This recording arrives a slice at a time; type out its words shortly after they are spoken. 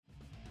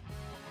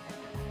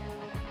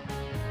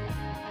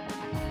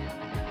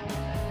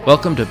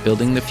Welcome to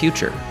Building the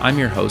Future. I'm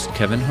your host,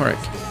 Kevin Horick.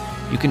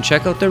 You can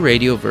check out the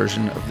radio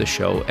version of the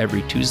show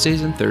every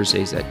Tuesdays and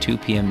Thursdays at 2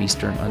 p.m.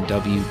 Eastern on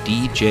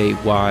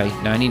WDJY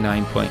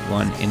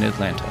 99.1 in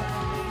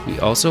Atlanta. We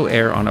also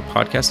air on a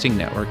podcasting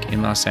network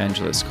in Los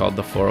Angeles called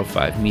the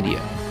 405 Media.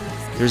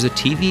 There's a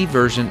TV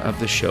version of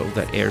the show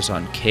that airs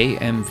on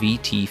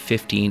KMVT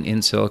 15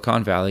 in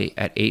Silicon Valley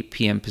at 8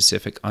 p.m.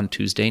 Pacific on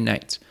Tuesday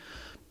nights.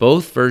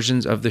 Both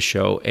versions of the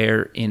show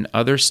air in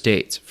other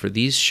states. For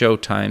these show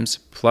times,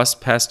 plus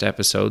past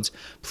episodes,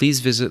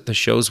 please visit the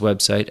show's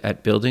website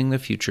at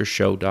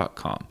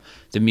buildingthefutureshow.com.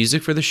 The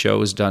music for the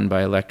show is done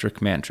by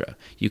Electric Mantra.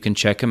 You can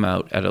check him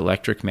out at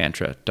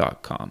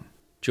electricmantra.com.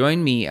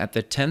 Join me at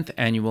the 10th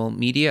Annual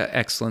Media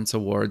Excellence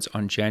Awards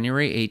on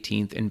January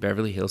 18th in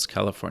Beverly Hills,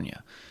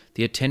 California.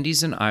 The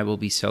attendees and I will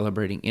be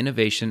celebrating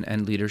innovation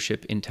and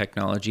leadership in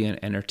technology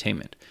and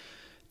entertainment.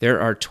 There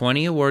are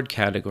 20 award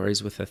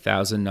categories with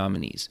 1,000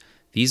 nominees.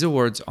 These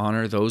awards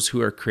honor those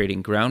who are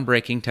creating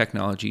groundbreaking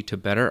technology to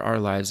better our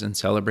lives and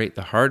celebrate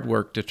the hard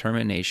work,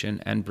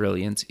 determination, and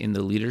brilliance in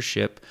the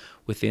leadership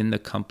within the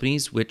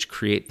companies which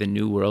create the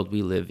new world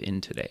we live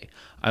in today.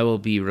 I will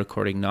be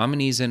recording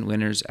nominees and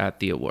winners at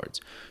the awards.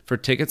 For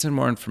tickets and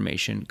more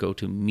information, go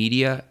to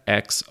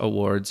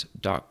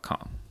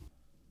MediaXAwards.com.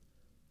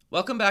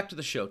 Welcome back to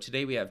the show.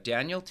 Today we have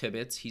Daniel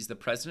Tibbetts. He's the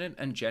president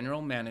and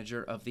general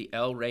manager of the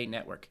El Rey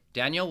Network.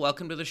 Daniel,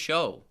 welcome to the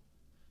show.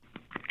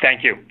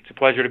 Thank you. It's a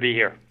pleasure to be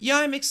here. Yeah,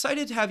 I'm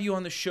excited to have you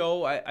on the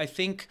show. I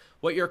think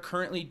what you're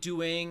currently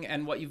doing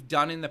and what you've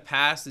done in the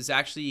past is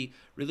actually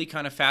really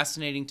kind of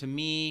fascinating to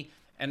me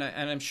and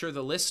I'm sure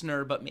the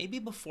listener. But maybe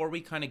before we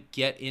kind of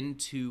get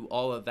into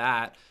all of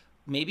that,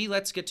 maybe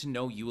let's get to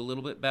know you a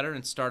little bit better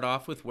and start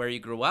off with where you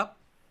grew up.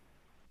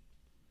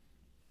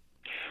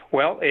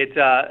 Well, it's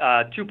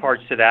two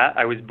parts to that.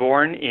 I was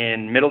born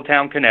in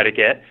Middletown,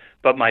 Connecticut,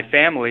 but my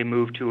family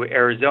moved to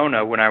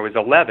Arizona when I was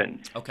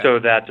 11, so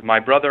that my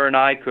brother and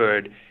I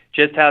could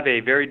just have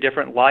a very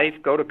different life,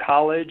 go to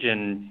college,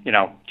 and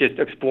just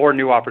explore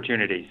new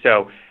opportunities.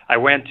 So I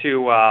went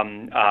to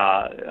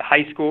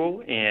high school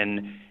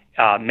in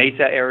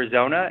Mesa,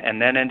 Arizona, and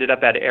then ended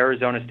up at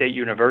Arizona State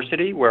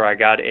University, where I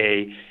got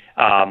a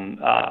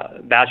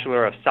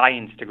Bachelor of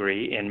Science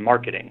degree in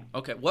marketing.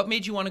 Okay. What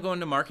made you want to go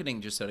into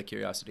marketing, just out of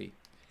curiosity?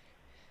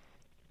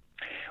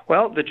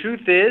 Well, the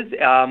truth is,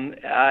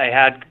 I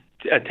had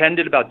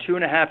attended about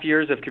 2.5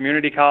 years of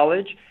community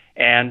college,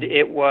 and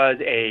it was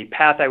a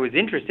path I was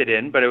interested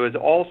in, but it was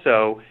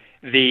also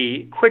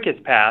the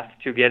quickest path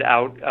to get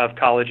out of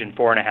college in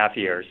 4.5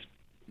 years.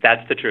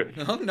 That's the truth.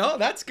 No,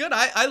 that's good.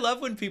 I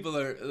love when people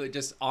are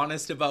just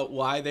honest about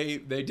why they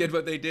did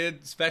what they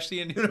did,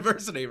 especially in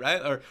university,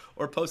 right?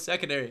 Or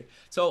post-secondary.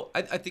 So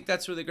I think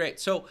that's really great.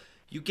 So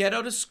you get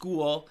out of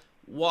school.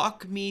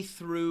 Walk me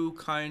through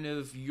kind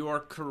of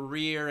your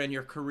career and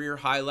your career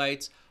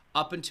highlights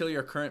up until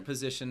your current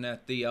position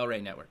at the El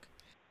Rey Network.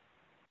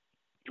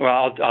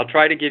 Well, I'll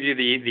try to give you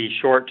the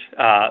short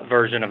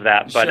version of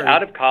that. But Sure.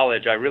 Out of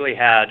college, I really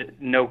had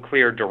no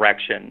clear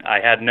direction. I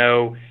had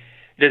no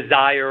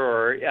desire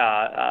or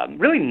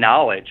really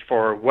knowledge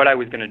for what I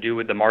was going to do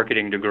with the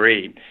marketing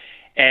degree,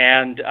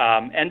 and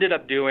ended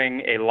up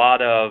doing a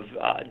lot of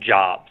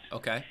jobs.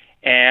 Okay.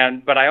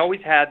 But I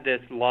always had this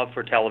love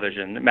for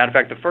television. Matter of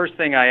fact, the first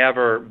thing I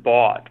ever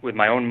bought with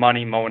my own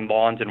money, mowing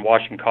lawns and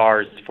washing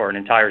cars for an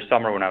entire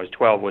summer when I was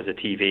 12, was a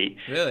TV.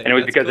 Really? And it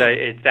was That's because cool.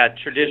 it's that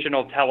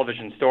traditional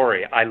television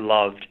story. I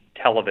loved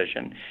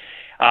television.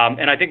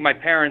 And I think my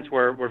parents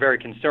were very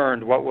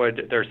concerned what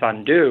would their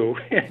son do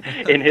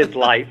in his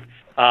life,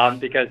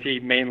 because he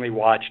mainly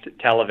watched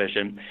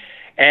television.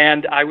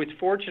 And I was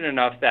fortunate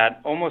enough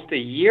that almost a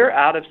year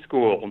out of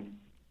school,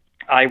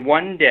 I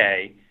one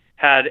day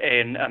had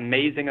an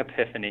amazing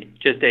epiphany,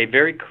 just a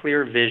very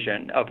clear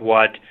vision of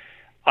what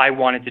I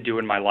wanted to do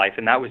in my life,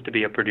 and that was to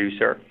be a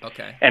producer.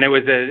 Okay. And it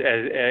was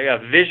a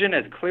vision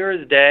as clear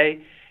as day,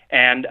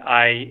 and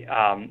I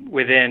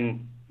was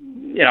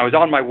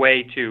on my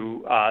way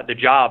to the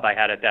job I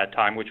had at that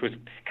time, which was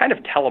kind of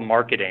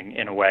telemarketing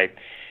in a way.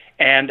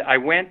 And I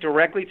went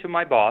directly to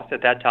my boss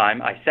at that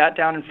time. I sat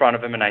down in front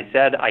of him and I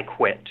said, I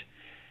quit.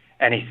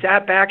 And he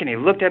sat back and he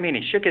looked at me and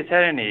he shook his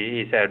head and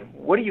he said,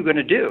 what are you going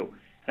to do?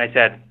 And I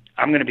said,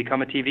 I'm going to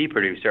become a TV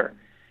producer.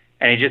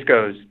 And he just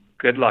goes,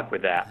 good luck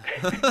with that.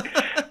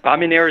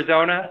 I'm in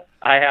Arizona.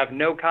 I have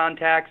no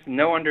contacts,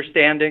 no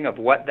understanding of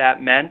what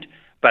that meant,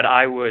 but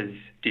I was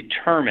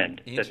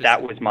determined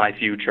that was my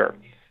future.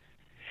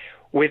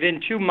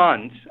 Within 2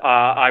 months,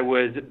 I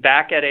was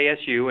back at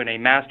ASU in a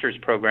master's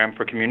program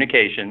for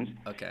communications,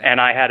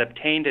 and I had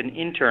obtained an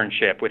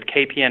internship with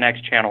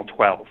KPNX Channel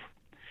 12.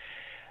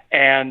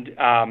 And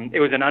it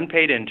was an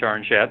unpaid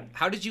internship.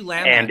 How did you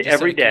land and that, just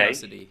every out of day,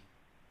 curiosity?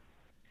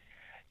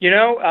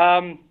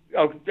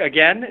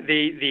 Again,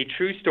 the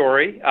true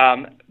story,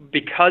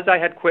 because I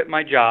had quit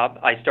my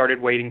job, I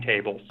started waiting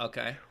tables.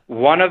 Okay.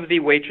 One of the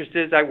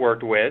waitresses I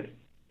worked with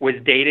was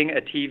dating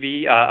a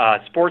TV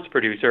sports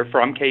producer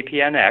from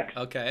KPNX.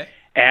 Okay.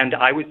 And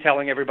I was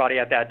telling everybody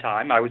at that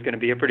time I was going to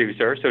be a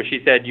producer. So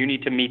she said, you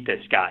need to meet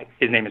this guy.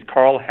 His name is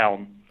Carl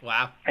Helm.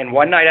 Wow. And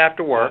one night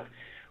after work,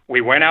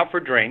 we went out for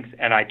drinks,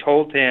 and I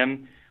told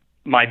him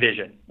my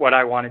vision, what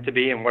I wanted to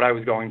be and what I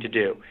was going to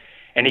do.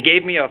 And he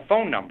gave me a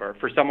phone number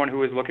for someone who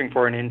was looking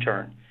for an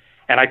intern.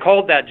 And I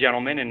called that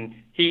gentleman, and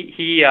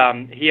he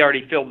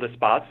already filled the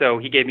spot, so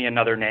he gave me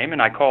another name,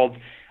 and I called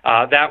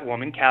that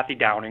woman, Kathy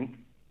Downing,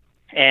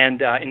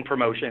 and in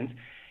promotions,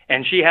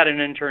 and she had an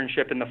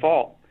internship in the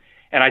fall.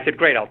 And I said,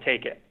 great, I'll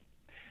take it.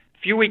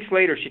 A few weeks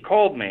later, she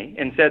called me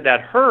and said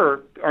that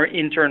her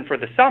intern for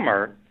the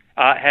summer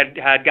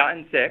had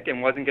gotten sick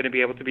and wasn't going to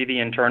be able to be the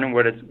intern, and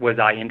was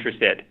I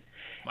interested?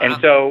 Wow.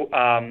 And so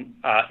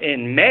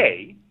in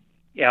May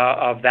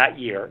of that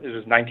year, this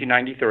was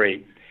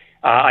 1993,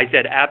 I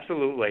said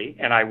absolutely,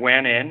 and I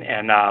went in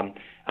and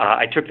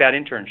I took that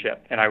internship,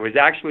 and I was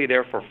actually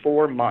there for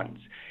 4 months.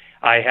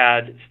 I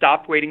had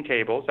stopped waiting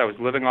tables. I was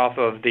living off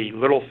of the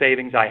little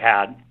savings I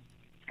had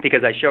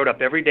because I showed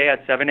up every day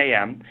at 7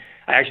 a.m.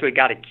 I actually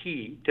got a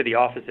key to the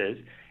offices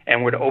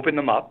and would open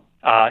them up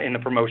in the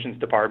promotions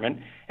department,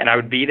 and I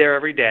would be there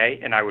every day,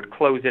 and I would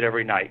close it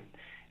every night.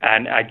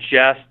 And I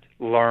just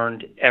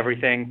learned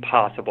everything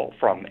possible,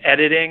 from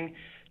editing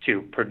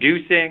to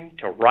producing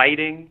to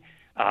writing,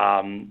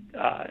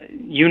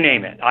 you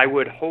name it. I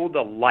would hold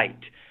a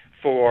light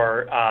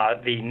for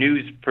the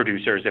news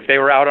producers. If they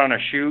were out on a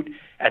shoot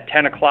at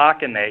 10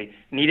 o'clock and they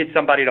needed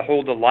somebody to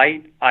hold a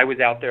light, I was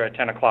out there at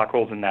 10 o'clock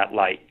holding that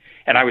light.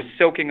 And I was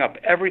soaking up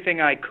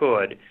everything I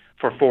could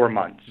for 4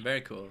 months.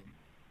 Very cool.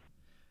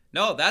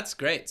 No, that's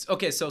great.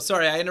 Okay, so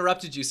sorry, I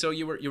interrupted you. So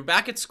you were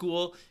back at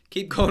school.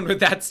 Keep going with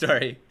that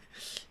story.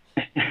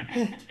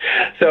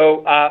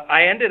 So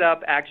I ended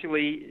up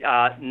actually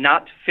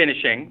not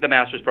finishing the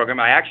master's program.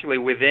 I actually,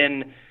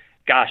 within,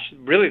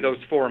 really those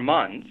 4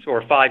 months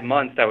or 5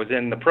 months that I was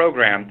in the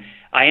program,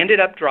 I ended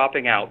up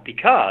dropping out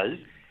because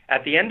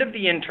at the end of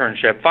the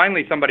internship,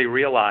 finally somebody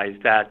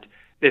realized that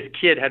this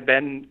kid had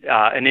been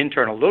an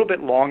intern a little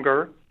bit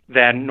longer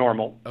than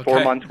normal. Okay.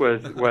 4 months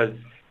was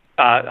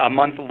a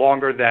month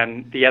longer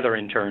than the other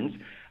interns.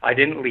 I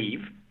didn't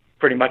leave.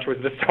 Pretty much was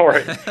the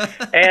story.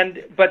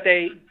 But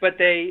they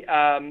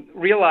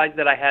realized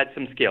that I had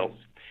some skills.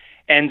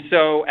 And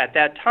so at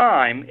that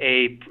time,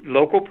 a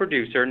local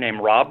producer named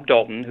Rob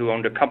Dalton, who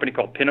owned a company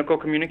called Pinnacle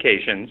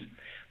Communications,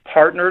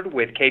 partnered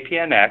with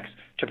KPNX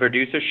to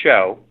produce a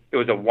show. It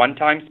was a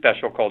one-time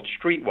special called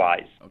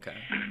Streetwise. Okay.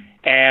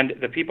 And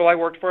the people I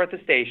worked for at the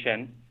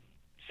station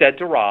said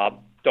to Rob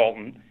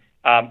Dalton,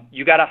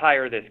 you got to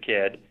hire this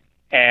kid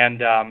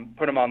and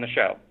put him on the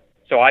show.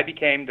 So I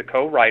became the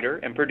co-writer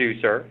and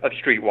producer of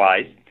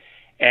Streetwise,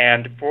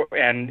 and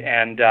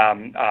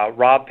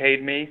Rob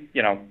paid me,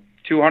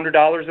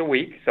 $200 a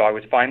week. So I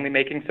was finally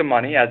making some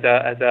money as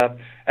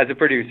a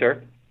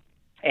producer.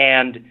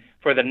 And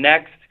for the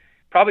next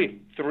probably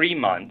 3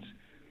 months,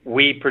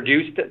 we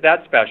produced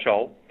that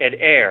special. It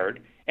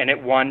aired, and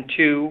it won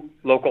 2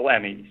 local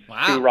Emmys,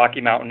 wow. 2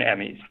 Rocky Mountain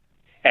Emmys.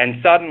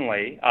 And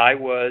suddenly, I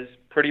was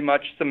pretty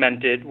much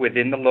cemented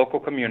within the local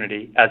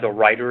community as a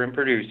writer and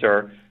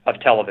producer of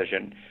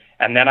television.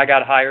 And then I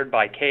got hired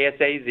by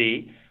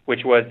KSAZ,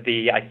 which was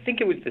I think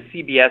it was the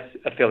CBS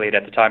affiliate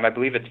at the time. I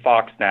believe it's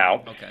Fox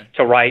now, okay.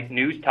 to write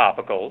news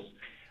topicals.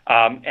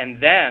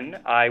 And then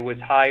I was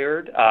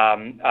hired,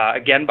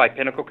 again by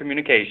Pinnacle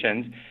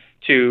Communications,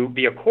 to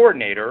be a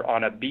coordinator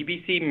on a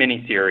BBC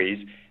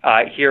miniseries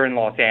here in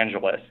Los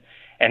Angeles.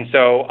 And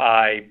so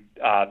I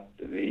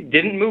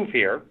didn't move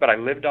here, but I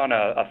lived on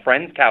a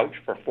friend's couch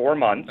for 4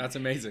 months. That's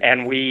amazing.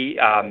 And we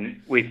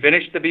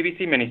finished the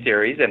BBC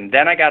miniseries, and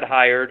then I got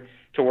hired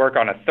to work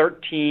on a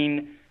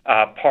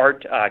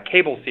 13-part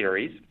cable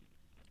series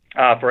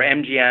for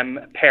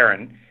MGM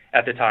Perrin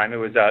at the time. It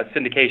was a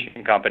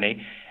syndication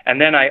company. And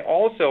then I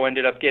also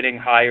ended up getting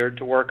hired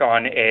to work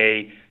on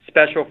a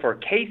special for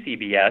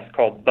KCBS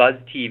called Buzz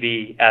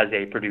TV as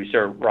a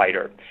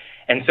producer-writer.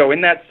 And so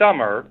in that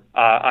summer,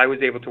 I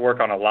was able to work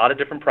on a lot of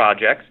different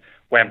projects,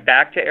 went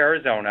back to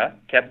Arizona,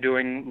 kept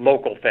doing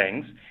local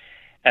things.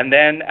 And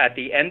then at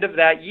the end of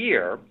that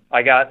year,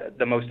 I got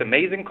the most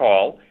amazing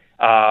call,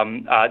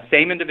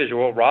 same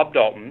individual, Rob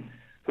Dalton,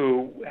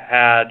 who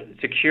had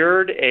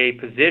secured a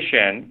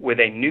position with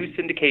a new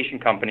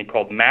syndication company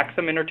called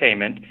Maxim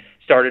Entertainment,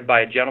 started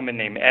by a gentleman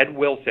named Ed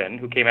Wilson,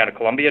 who came out of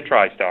Columbia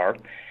TriStar,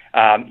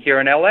 here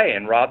in L.A.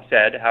 And Rob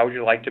said, how would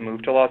you like to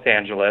move to Los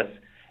Angeles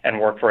and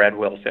work for Ed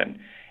Wilson?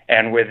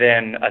 And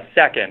within a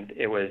second,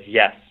 it was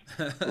yes.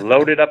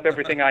 Loaded up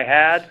everything I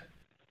had,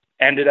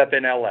 ended up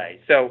in L.A.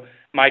 So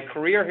my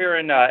career here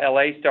in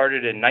L.A.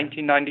 started in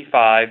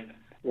 1995,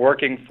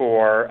 working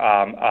for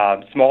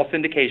a small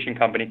syndication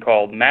company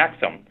called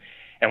Maxim.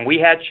 And we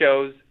had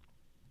shows.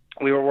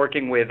 We were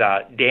working with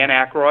Dan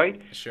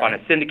Aykroyd sure. on a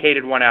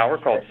syndicated 1 hour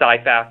called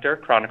Psi Factor,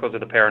 Chronicles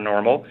of the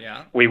Paranormal.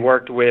 Yeah. We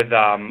worked with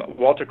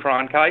Walter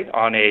Cronkite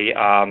on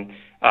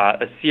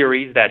a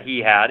series that he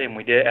had, and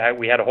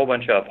we had a whole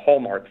bunch of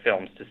Hallmark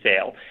films to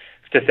sell.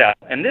 to sell.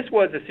 And this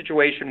was a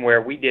situation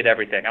where we did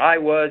everything. I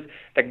was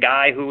the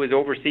guy who was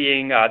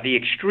overseeing The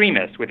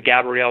Extremists with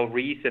Gabrielle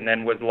Reese, and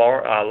then was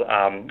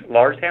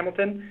Lars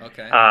Hamilton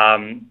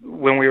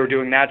when we were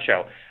doing that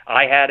show.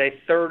 I had a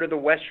third of the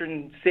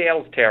Western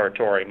sales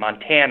territory: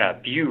 Montana,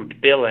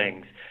 Butte,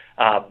 Billings,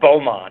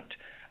 Beaumont.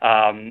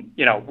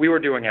 We were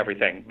doing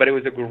everything, but it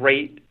was a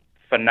great,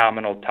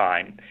 phenomenal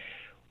time.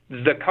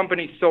 The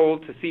company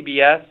sold to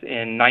CBS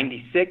in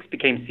 '96,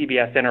 became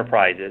CBS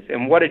Enterprises,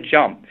 and what a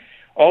jump.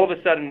 All of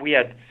a sudden, we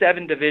had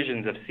 7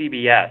 divisions of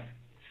CBS: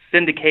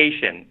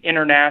 syndication,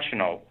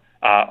 international,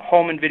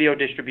 home and video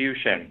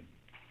distribution.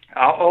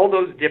 All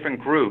those different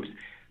groups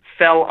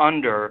fell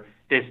under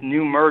this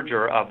new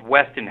merger of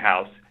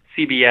Westinghouse,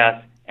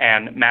 CBS,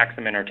 and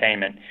Maxim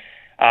Entertainment.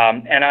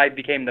 And I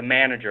became the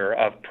manager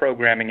of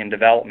programming and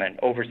development,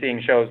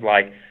 overseeing shows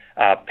like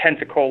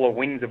Pensacola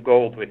Wings of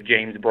Gold with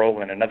James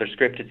Brolin, another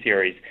scripted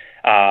series,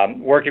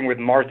 working with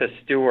Martha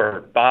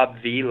Stewart, Bob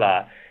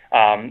Vila,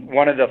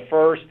 one of the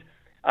first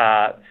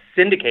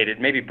syndicated,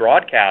 maybe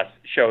broadcast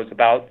shows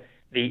about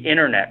the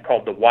internet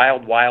called The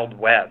Wild Wild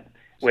Web,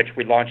 which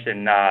we launched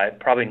in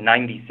probably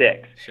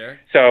 '96. Sure.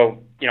 So,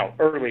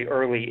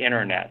 early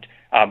internet,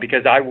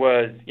 because I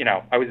was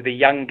the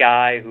young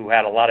guy who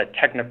had a lot of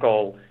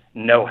technical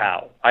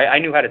know-how. I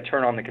knew how to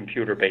turn on the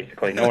computer,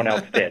 basically. No one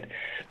else did.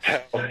 So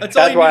that's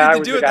all you why I needed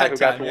was to do the at guy that who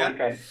got time, to work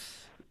on.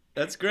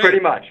 That's great. Pretty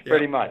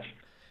much.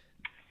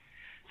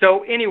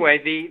 So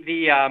anyway,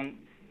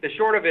 the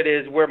short of it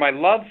is where my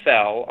love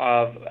fell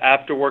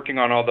after working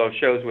on all those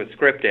shows was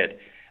scripted.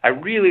 I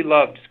really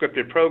loved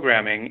scripted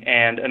programming,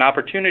 and an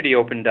opportunity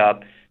opened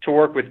up to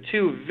work with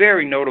 2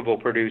 very notable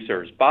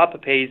producers, Bob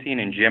Papazian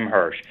and Jim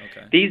Hirsch.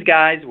 Okay. These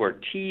guys were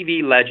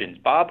TV legends.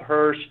 Bob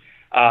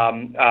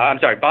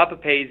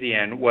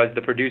Papazian was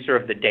the producer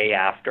of The Day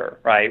After,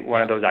 right?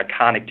 One of those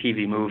iconic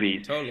TV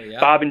movies. Totally, yeah.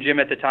 Bob and Jim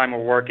at the time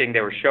were working.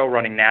 They were show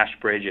running Nash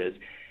Bridges.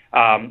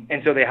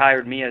 And so they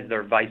hired me as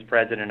their vice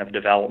president of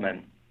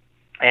development.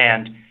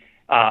 And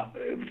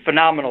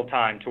phenomenal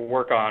time to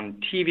work on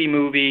TV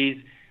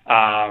movies,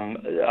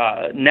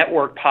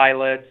 network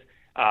pilots,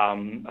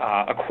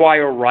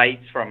 acquire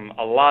rights from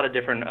a lot of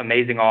different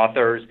amazing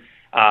authors.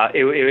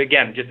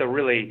 Again, just a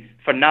really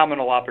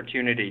phenomenal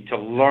opportunity to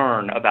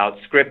learn about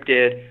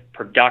scripted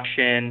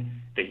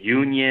production, the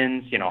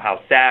unions,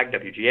 how SAG,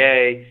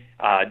 WGA,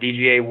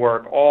 DGA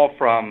work, all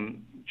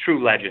from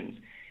true legends.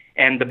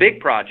 And the big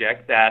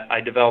project that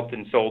I developed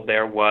and sold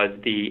there was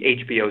the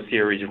HBO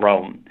series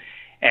Rome.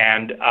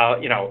 And,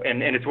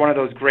 and it's one of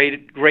those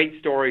great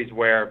stories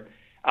where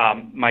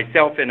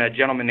myself and a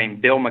gentleman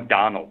named Bill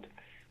McDonald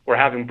were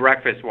having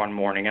breakfast one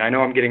morning. And I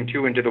know I'm getting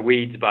too into the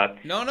weeds, but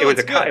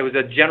it was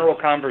a general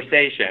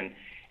conversation.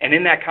 And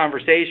in that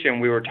conversation,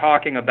 we were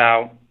talking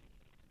about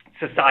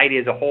society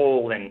as a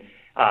whole and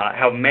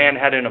how man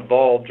hadn't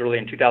evolved really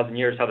in 2,000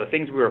 years, how the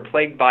things we were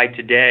plagued by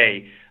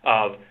today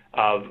of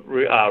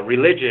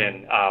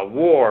religion,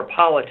 war,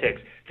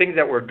 politics, things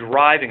that were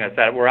driving us,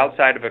 that were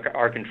outside of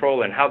our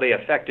control, and how they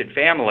affected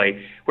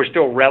family were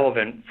still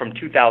relevant from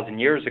 2,000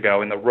 years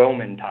ago in the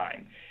Roman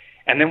time.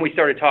 And then we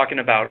started talking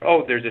about,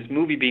 there's this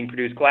movie being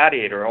produced,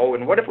 Gladiator.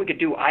 And what if we could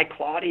do I,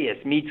 Claudius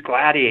meets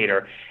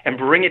Gladiator and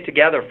bring it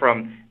together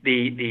from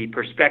the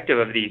perspective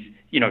of these,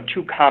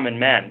 2 common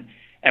men.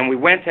 And we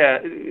went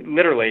to,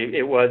 literally,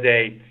 it was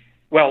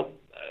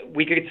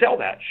we could sell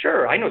that.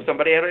 Sure, I know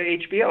somebody at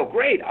HBO.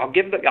 Great, I'll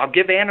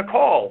give Ann a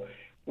call.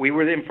 We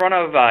were in front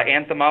of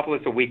Ann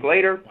Thermopolis a week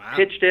later,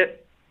 pitched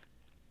it.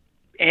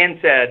 Ann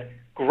said,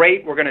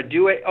 great, we're going to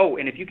do it.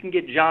 And if you can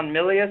get John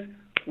Milius,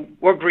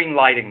 we're green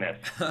lighting this.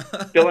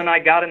 Bill and I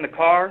got in the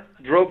car,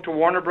 drove to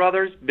Warner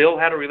Brothers. Bill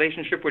had a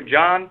relationship with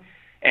John,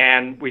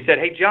 and we said,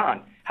 hey,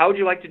 John, how would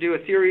you like to do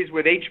a series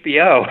with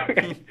HBO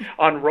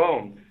on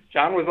Rome?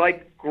 John was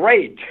like,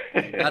 great.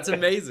 That's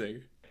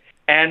amazing.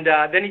 And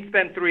then he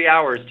spent 3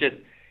 hours just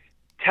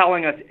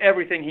telling us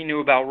everything he knew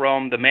about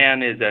Rome. The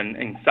man is an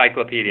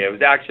encyclopedia. It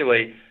was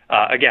actually,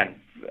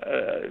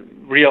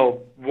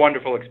 real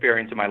wonderful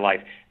experience in my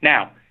life.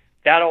 Now,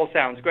 that all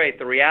sounds great.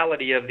 The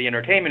reality of the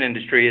entertainment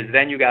industry is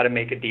then you got to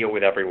make a deal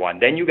with everyone.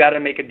 Then you got to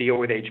make a deal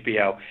with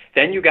HBO.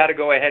 Then you got to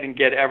go ahead and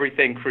get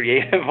everything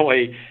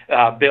creatively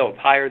built,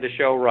 hire the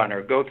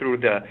showrunner, go through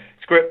the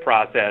script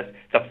process,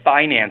 the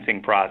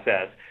financing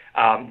process.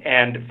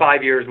 And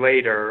 5 years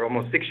later,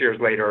 almost 6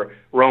 years later,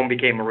 Rome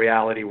became a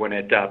reality when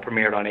it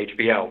premiered on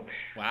HBO.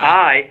 Wow.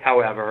 I,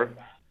 however,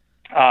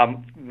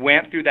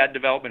 went through that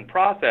development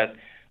process,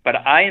 but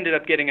I ended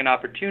up getting an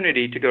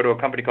opportunity to go to a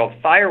company called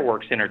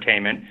Fireworks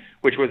Entertainment,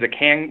 which was a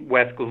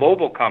CanWest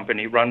global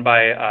company run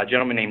by a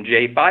gentleman named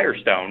Jay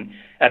Firestone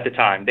at the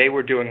time. They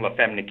were doing La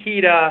Femme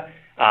Nikita,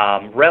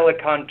 Relic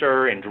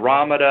Hunter,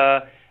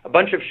 Andromeda, a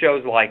bunch of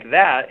shows like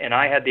that, and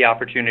I had the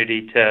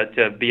opportunity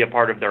to be a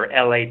part of their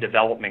LA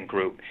development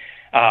group.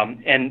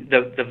 And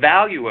the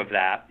value of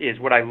that is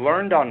what I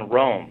learned on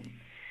Rome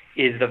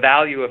is the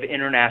value of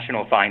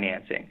international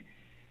financing.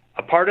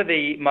 A part of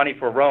the money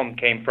for Rome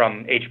came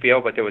from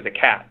HBO, but there was a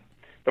cap.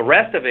 The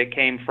rest of it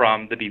came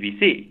from the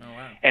BBC. Oh,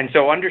 wow. And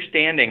so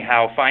understanding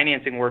how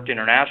financing worked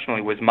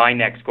internationally was my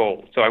next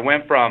goal. So I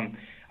went from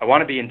I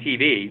want to be in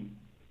TV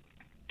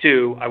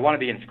to I want to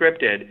be in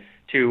scripted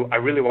to I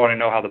really want to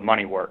know how the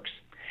money works.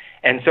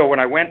 And so when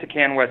I went to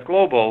CanWest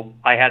Global,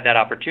 I had that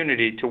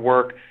opportunity to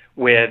work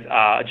with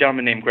a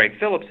gentleman named Greg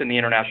Phillips in the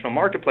international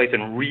marketplace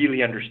and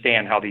really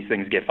understand how these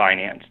things get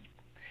financed.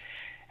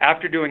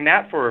 After doing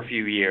that for a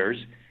few years,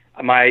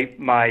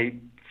 my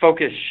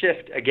focus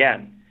shift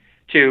again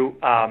to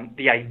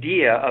the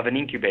idea of an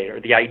incubator,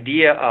 the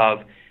idea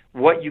of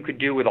what you could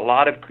do with a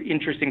lot of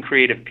interesting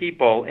creative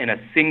people in a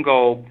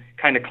single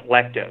kind of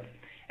collective.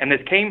 And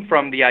this came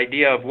from the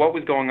idea of what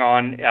was going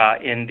on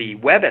in the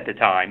web at the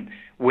time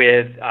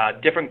with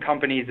different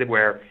companies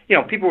where,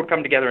 people would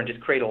come together and just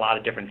create a lot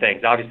of different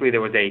things. Obviously,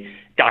 there was a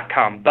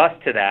dot-com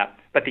bust to that,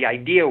 but the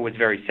idea was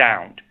very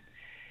sound.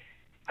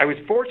 I was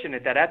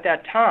fortunate that at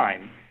that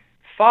time,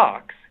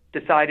 Fox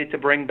decided to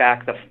bring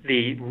back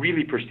the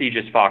really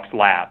prestigious Fox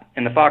Lab.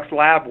 And the Fox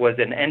Lab was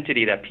an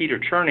entity that Peter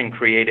Cherning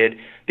created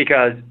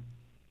because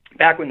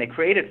back when they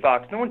created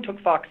Fox, no one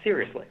took Fox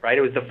seriously, right?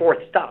 It was the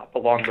fourth stop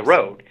along the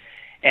road.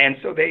 And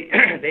so they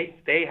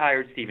they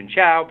hired Stephen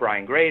Chow,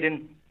 Brian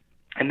Graydon,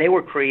 and they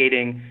were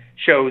creating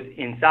shows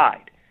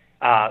inside.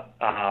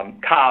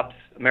 Cops,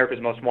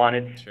 America's Most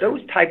Wanted, Sure.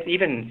 Those types,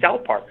 even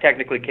South Park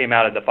technically came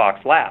out of the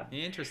Fox Lab.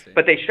 Interesting.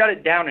 But they shut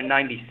it down in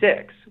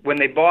 '96 when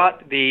they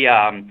bought the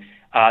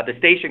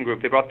station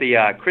group. They bought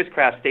the Chris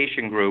Kraft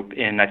station group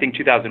in, I think,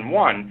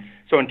 2001.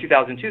 So in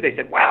 2002, they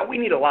said, wow, we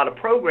need a lot of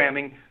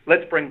programming.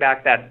 Let's bring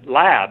back that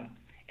lab.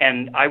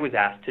 And I was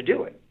asked to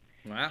do it.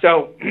 Wow.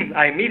 So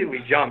I immediately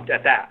jumped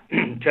at that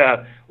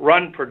to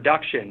run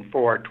production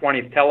for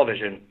 20th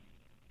Television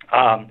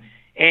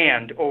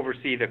and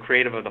oversee the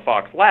creative of the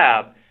Fox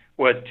Lab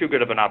was too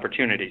good of an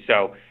opportunity.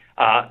 So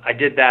I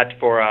did that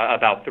for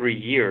about 3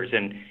 years.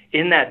 And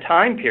in that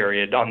time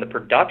period on the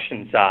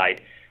production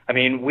side, I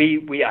mean,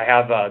 I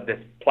have this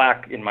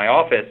plaque in my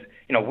office.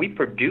 We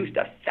produced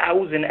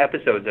 1,000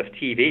 episodes of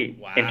TV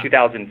in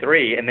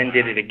 2003 and then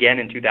did it again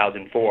in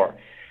 2004.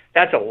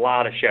 That's a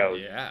lot of shows.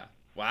 Yeah.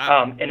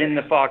 Wow. And in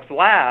the Fox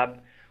Lab,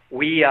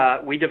 we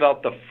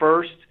developed the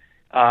first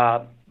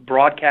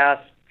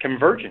broadcast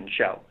convergence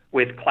show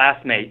with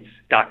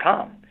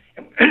Classmates.com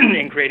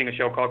and creating a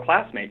show called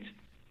Classmates.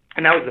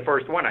 And that was the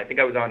first one. I think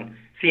I was on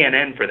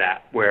CNN for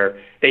that,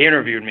 where they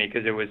interviewed me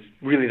because it was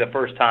really the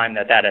first time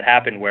that had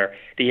happened where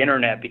the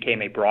internet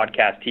became a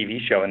broadcast TV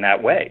show in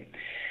that way.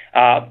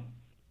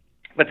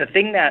 But the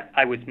thing that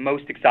I was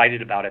most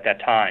excited about at that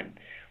time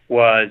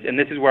was, and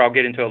this is where I'll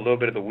get into a little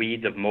bit of the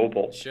weeds of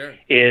mobile, Sure.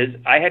 is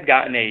I had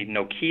gotten a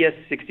Nokia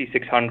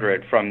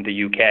 6600 from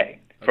the UK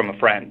from a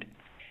friend.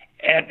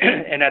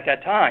 And at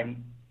that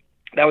time,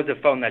 that was a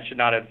phone that should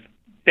not have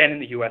been in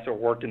the U.S. or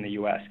worked in the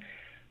U.S.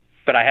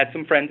 But I had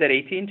some friends at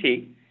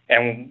AT&T,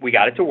 and we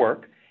got it to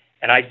work,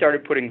 and I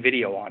started putting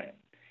video on it.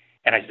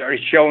 And I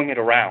started showing it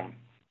around.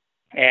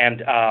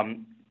 And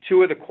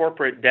two of the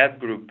corporate dev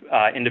group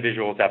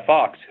individuals at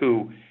Fox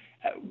who,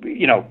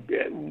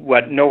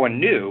 what no one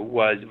knew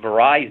was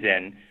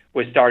Verizon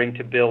was starting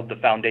to build the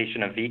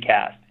foundation of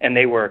VCast. And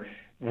they were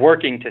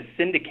working to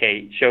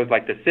syndicate shows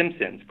like The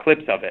Simpsons,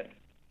 clips of it,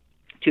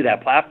 to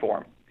that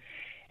platform.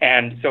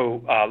 And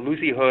so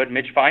Lucy Hood,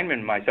 Mitch Feynman,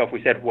 and myself,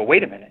 we said, well,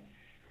 wait a minute.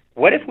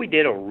 What if we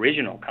did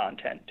original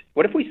content?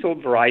 What if we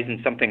sold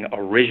Verizon something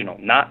original,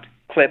 not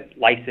clip,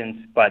 license,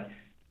 but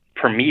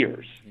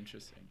premieres?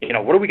 Interesting.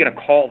 What are we going to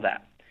call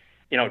that?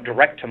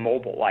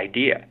 Direct-to-mobile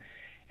idea.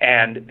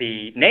 And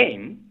the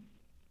name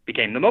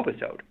became the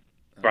Mobisode,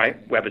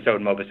 right? Webisode,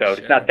 Mobisode. Sure.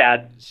 It's not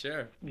that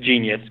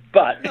genius,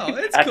 but No,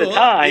 it's at cool. the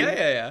time...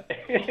 Yeah.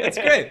 That's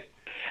great.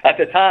 At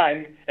the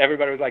time,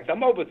 everybody was like, the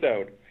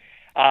Mobisode.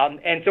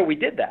 And so we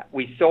did that.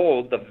 We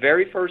sold the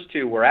very first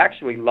two were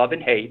actually Love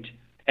and Hate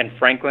and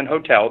Franklin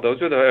Hotel.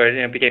 Those were and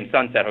it became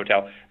Sunset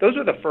Hotel. Those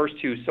were the first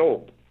two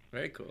sold.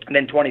 Very cool. And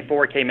then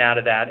 24 came out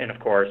of that, and of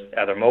course,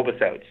 other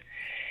Mobisodes.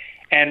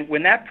 And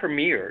when that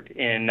premiered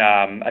in,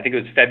 I think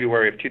it was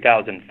February of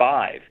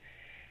 2005,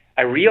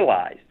 I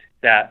realized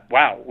that,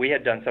 wow, we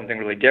had done something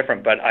really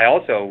different, but I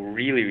also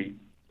really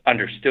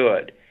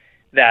understood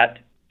that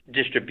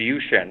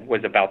distribution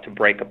was about to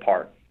break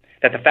apart.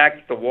 That the fact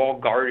that the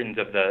walled gardens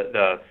of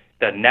the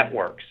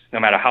networks, no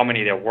matter how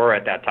many there were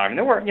at that time, and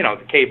there were,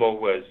 the cable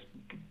was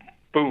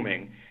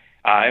booming,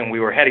 and we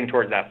were heading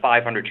towards that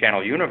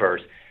 500-channel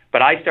universe,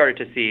 but I started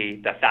to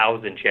see the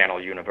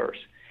 1,000-channel universe,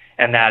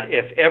 and that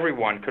if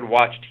everyone could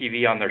watch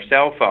TV on their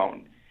cell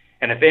phone,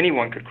 and if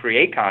anyone could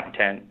create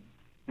content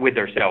with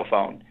their cell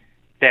phone,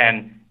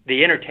 then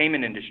the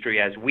entertainment industry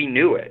as we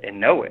knew it and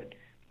know it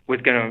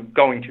was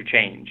going to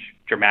change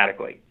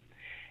dramatically.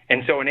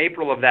 And so in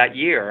April of that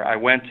year, I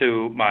went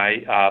to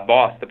my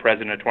boss, the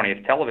president of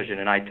 20th Television,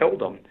 and I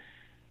told him,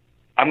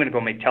 I'm going to go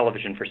make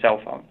television for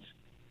cell phones.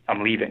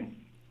 I'm leaving.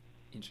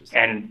 Interesting.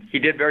 And he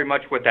did very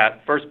much what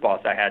that first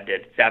boss I had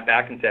did, sat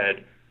back and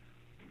said,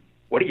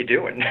 what are you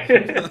doing?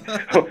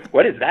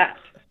 What is that?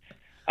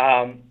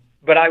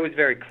 But I was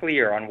very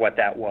clear on what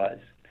that was.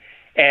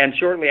 And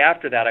shortly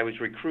after that, I was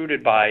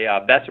recruited by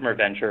Bessemer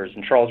Ventures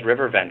and Charles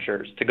River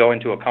Ventures to go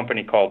into a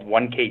company called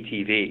 1K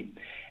TV.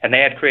 And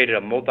they had created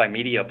a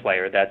multimedia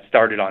player that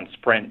started on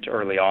Sprint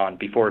early on,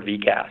 before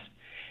VCast.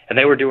 And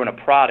they were doing a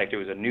product. It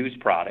was a news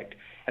product.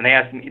 And they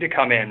asked me to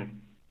come in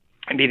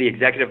and be the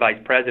executive vice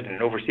president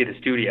and oversee the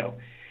studio.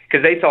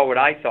 Because they saw what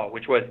I saw,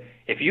 which was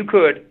if you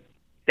could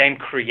then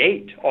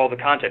create all the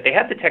content. They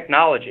had the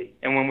technology.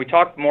 And when we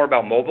talked more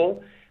about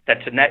mobile,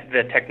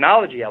 the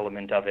technology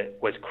element of it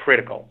was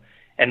critical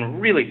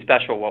and really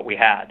special what we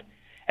had.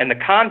 And the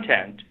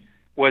content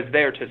was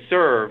there to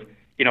serve,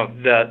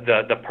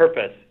 the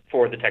purpose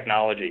for the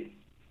technology.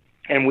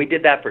 And we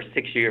did that for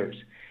 6 years.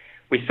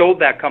 We sold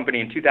that company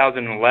in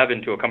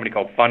 2011 to a company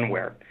called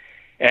Funware.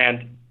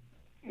 And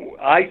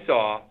I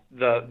saw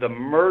the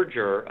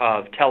merger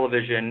of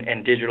television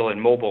and digital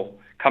and mobile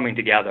coming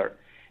together.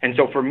 And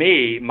so for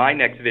me, my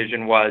next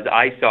vision was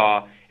I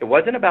saw it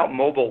wasn't about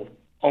mobile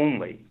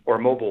only or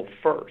mobile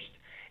first.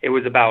 It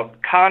was about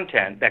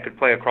content that could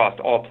play across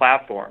all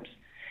platforms.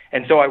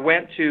 And so I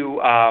went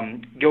to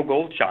Gil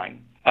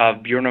Goldshine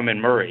of Burnham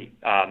and Murray,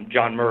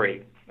 John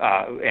Murray,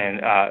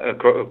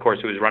 of course,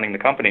 who was running the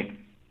company.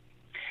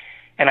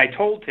 And I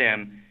told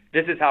him,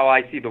 this is how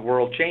I see the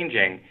world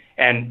changing,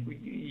 and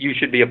you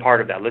should be a part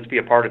of that. Let's be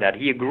a part of that.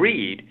 He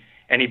agreed,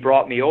 and he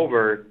brought me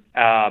over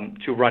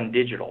to run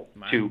digital,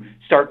 to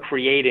start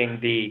creating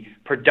the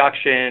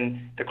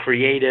production, the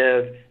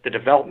creative, the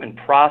development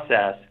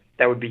process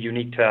that would be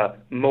unique to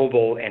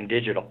mobile and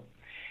digital.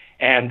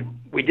 And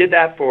we did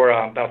that for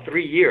about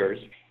 3 years.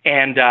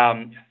 And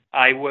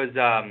I was,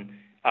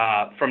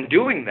 from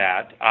doing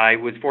that, I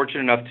was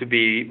fortunate enough to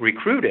be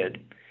recruited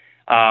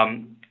by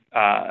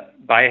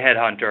a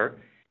headhunter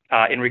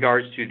in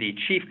regards to the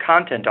chief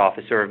content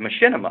officer of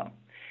Machinima.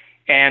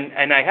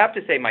 And I have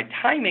to say my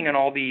timing on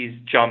all these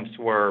jumps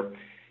were,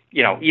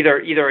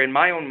 either in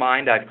my own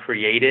mind I've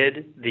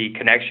created the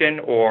connection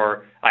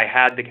or I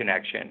had the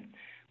connection.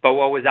 But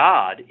what was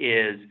odd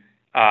is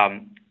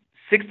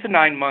 6 to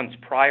 9 months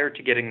prior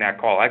to getting that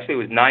call, actually it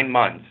was 9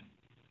 months,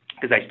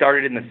 because I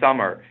started in the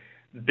summer,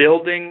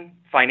 building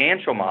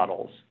financial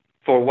models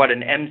for what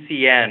an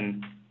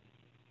MCN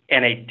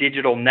and a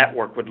digital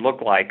network would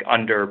look like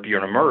under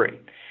Burnham Murray.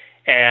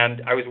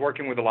 And I was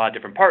working with a lot of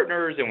different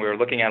partners, and we were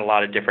looking at a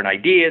lot of different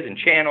ideas and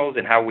channels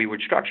and how we would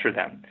structure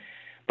them.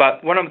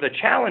 But one of the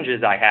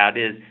challenges I had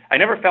is I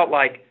never felt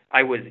like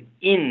I was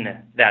in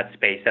that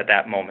space at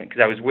that moment,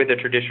 because I was with a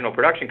traditional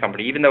production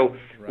company. Even though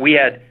we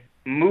had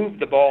moved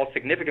the ball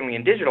significantly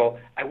in digital,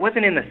 I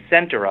wasn't in the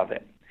center of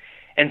it.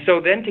 And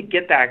so then to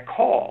get that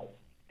call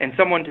and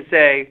someone to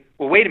say,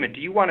 well, wait a minute,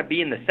 do you want to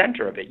be in the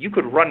center of it? You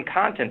could run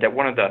content at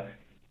one of the,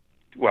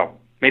 well,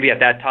 maybe at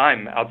that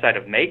time outside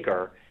of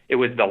Maker, it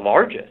was the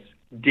largest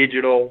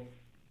digital,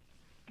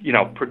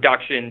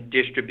 production,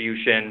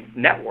 distribution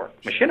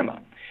network, Machinima.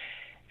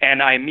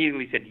 And I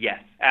immediately said,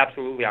 yes,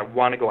 absolutely, I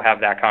want to go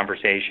have that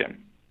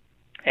conversation.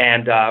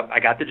 And I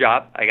got the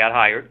job, I got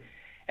hired.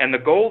 And the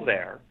goal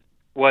there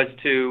was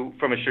to,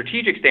 from a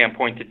strategic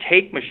standpoint, to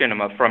take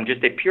Machinima from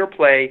just a pure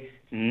play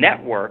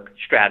network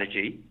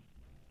strategy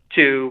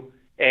to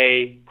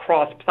a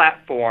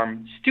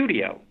cross-platform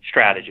studio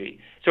strategy.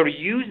 So to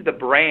use the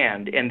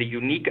brand and the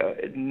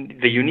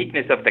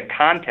uniqueness of the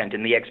content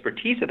and the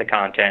expertise of the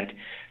content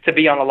to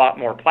be on a lot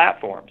more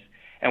platforms.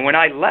 And when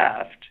I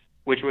left,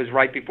 which was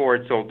right before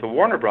it sold to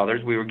Warner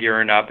Brothers, we were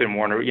gearing up, and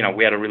Warner,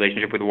 we had a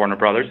relationship with Warner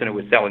Brothers, and it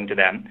was selling to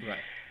them. Right.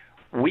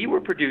 We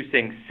were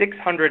producing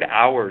 600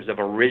 hours of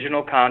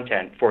original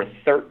content for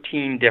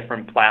 13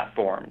 different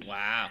platforms.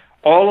 Wow.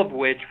 All of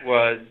which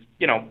was,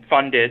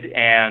 funded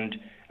and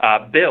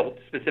built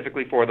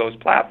specifically for those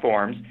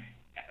platforms,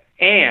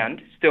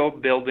 and still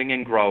building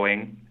and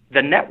growing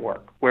the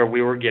network where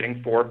we were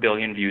getting 4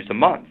 billion views a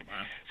month.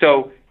 Wow.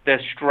 So the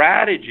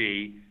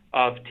strategy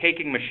of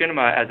taking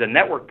Machinima as a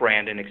network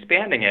brand and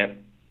expanding it,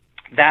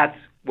 that's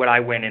what I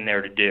went in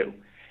there to do.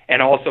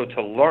 And also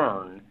to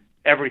learn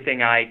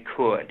everything I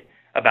could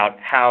about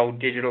how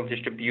digital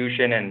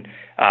distribution and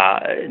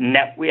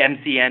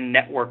MCN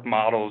network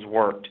models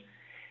worked.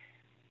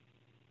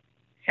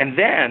 And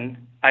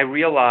then I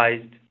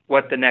realized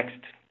what the next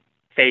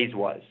phase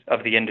was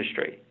of the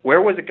industry.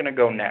 Where was it going to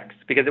go next?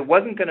 Because it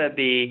wasn't going to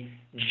be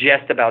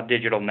just about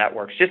digital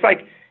networks. Just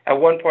like at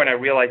one point I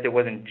realized it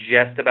wasn't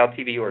just about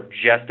TV or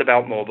just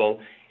about mobile.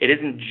 It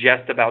isn't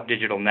just about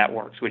digital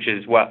networks, which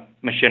is what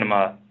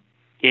Machinima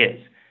is.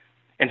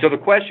 And so the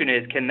question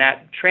is, can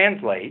that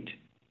translate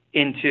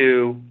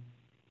into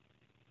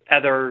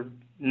other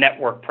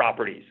network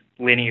properties,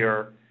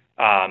 linear,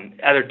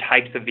 other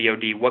types of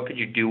VOD? What could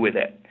you do with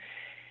it?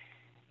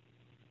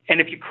 And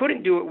if you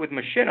couldn't do it with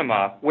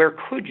Machinima, where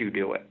could you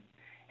do it?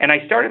 And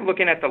I started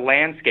looking at the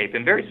landscape,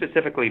 and very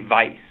specifically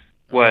Vice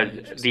was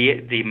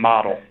the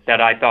model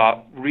that I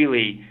thought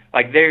really,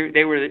 like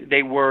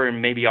they were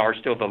and maybe are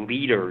still the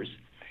leaders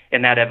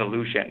in that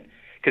evolution.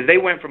 Because they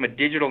went from a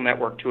digital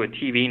network to a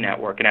TV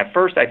network. And at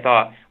first I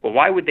thought, well,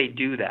 why would they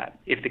do that?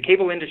 If the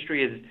cable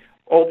industry is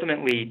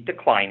ultimately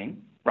declining,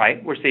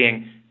 right? We're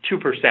seeing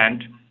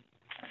 2%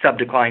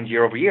 sub-declines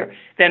year over year.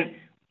 Then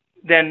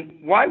then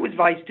why was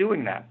Vice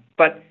doing that?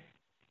 But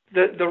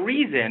the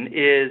reason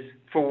is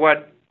for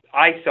what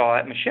I saw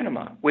at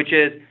Machinima, which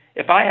is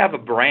if I have a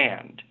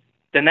brand,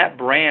 then that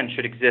brand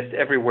should exist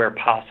everywhere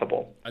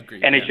possible.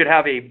 Agreed, and yeah. It should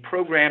have a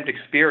programmed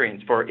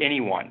experience for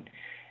anyone.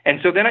 And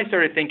so then I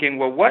started thinking,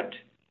 well, what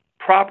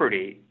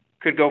property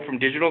could go from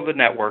digital to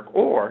network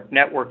or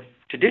network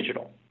to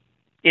digital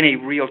in a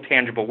real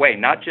tangible way,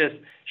 not just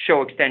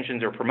show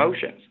extensions or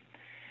promotions?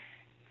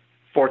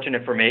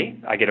 Fortunate for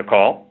me, I get a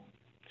call.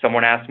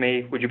 Someone asked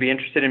me, would you be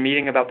interested in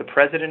meeting about the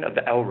president of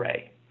the El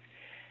Rey?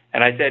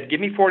 And I said, give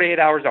me 48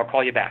 hours, I'll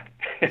call you back.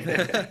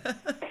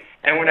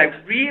 And when I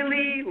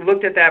really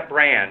looked at that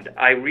brand,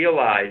 I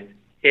realized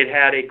it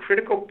had a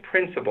critical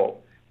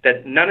principle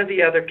that none of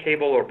the other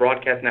cable or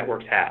broadcast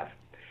networks have.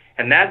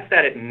 And that's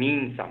that it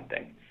means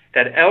something.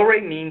 That El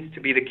Rey means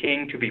to be the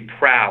king, to be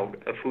proud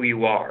of who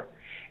you are.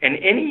 And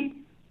any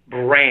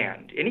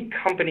brand, any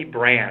company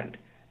brand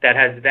that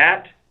has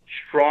that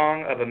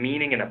strong of a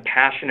meaning and a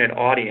passionate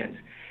audience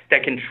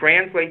that can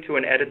translate to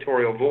an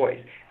editorial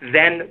voice,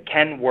 then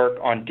can work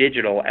on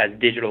digital as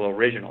digital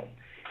original.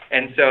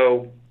 And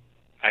so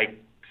I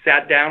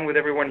sat down with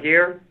everyone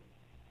here,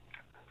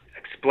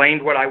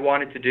 explained what I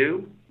wanted to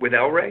do with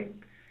El Rey.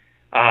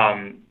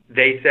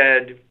 They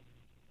said,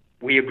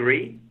 we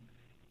agree.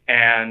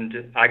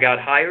 And I got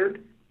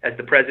hired as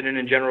the president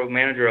and general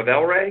manager of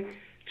El Rey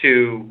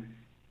to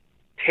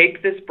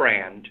take this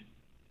brand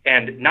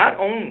and not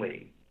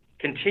only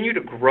continue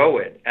to grow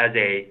it as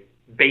a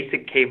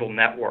basic cable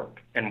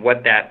network and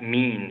what that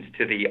means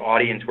to the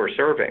audience we're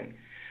serving,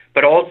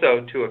 but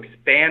also to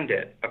expand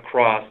it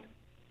across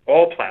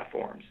all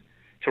platforms,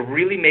 to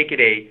really make it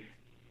a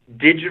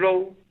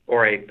digital,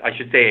 or I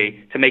should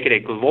say, to make it a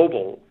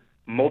global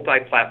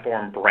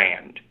multi-platform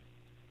brand.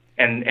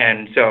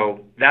 And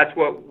so that's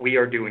what we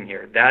are doing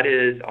here. That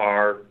is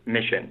our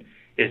mission,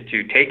 is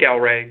to take El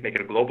Rey, make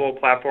it a global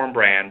platform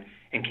brand,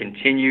 and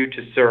continue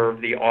to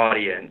serve the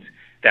audience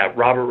that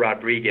Robert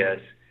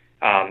Rodriguez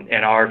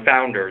and our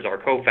founders, our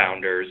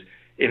co-founders,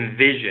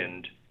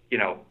 envisioned,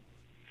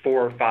 4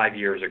 or 5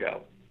 years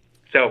ago.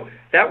 So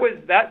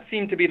that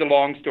seemed to be the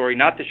long story,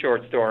 not the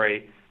short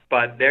story.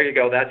 But there you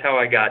go. That's how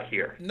I got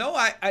here. No,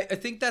 I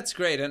think that's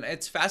great. And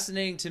it's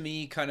fascinating to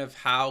me kind of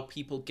how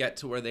people get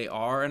to where they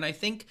are. And I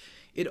think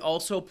it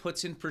also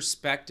puts in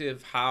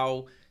perspective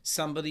how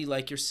somebody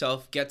like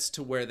yourself gets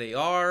to where they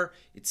are.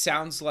 It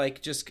sounds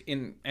like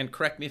and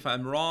correct me if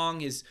I'm wrong,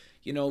 is,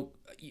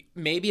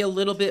 maybe a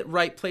little bit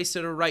right place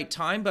at a right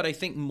time. But I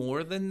think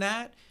more than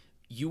that,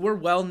 you were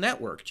well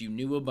networked. You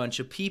knew a bunch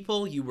of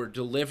people. You were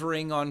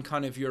delivering on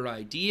kind of your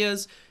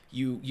ideas.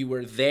 You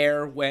were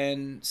there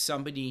when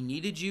somebody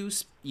needed you,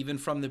 even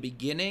from the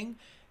beginning.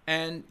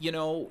 And,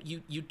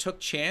 you took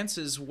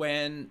chances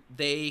when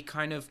they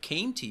kind of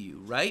came to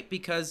you, right?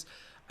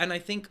 And I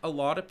think a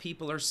lot of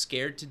people are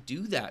scared to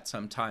do that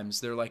sometimes.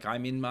 They're like,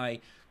 I'm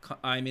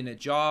in a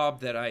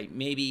job that I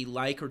maybe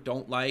like or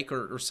don't like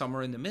or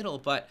somewhere in the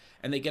middle,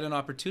 and they get an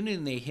opportunity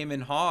and they hem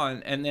and haw,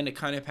 and then it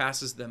kind of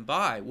passes them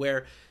by,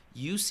 where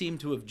you seem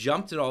to have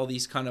jumped at all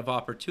these kind of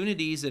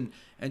opportunities and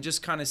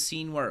just kind of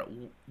seen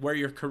where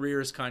your career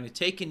has kind of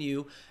taken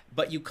you,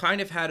 but you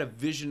kind of had a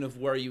vision of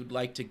where you'd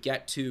like to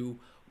get to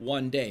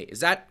one day.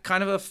 Is that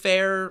kind of a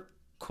fair,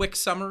 quick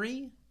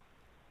summary?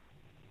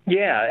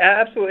 Yeah,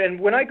 absolutely. And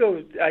when I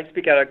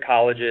speak out at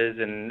colleges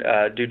and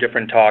do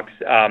different talks,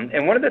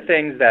 and one of the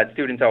things that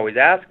students always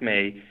ask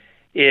me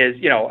is,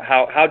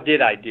 how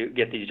did I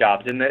get these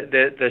jobs? And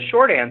the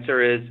short answer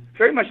is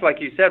very much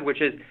like you said,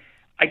 which is,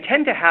 I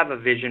tend to have a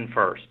vision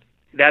first.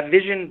 That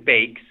vision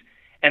bakes,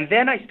 and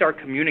then I start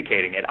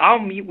communicating it. I'll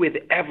meet with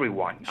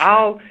everyone. Sure.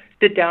 I'll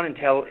sit down and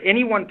tell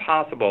anyone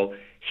possible,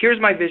 here's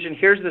my vision,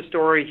 here's the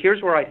story,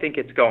 here's where I think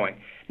it's going.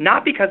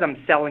 Not because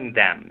I'm selling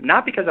them,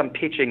 not because I'm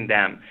pitching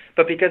them,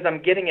 but because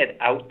I'm getting it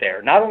out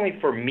there, not only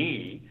for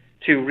me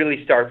to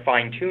really start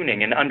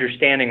fine-tuning and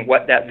understanding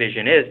what that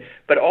vision is,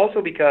 but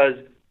also because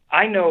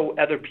I know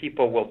other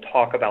people will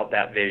talk about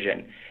that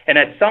vision. And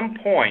at some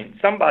point,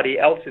 somebody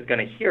else is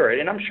going to hear it,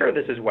 and I'm sure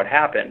this is what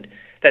happened,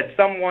 that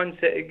someone,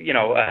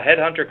 a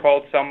headhunter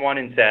called someone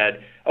and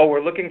said, oh,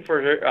 we're looking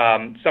for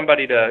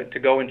somebody to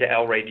go into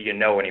El Rey. Do you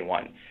know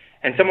anyone?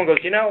 And someone goes,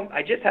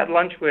 I just had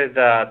lunch with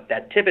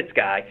that Tibbetts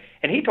guy,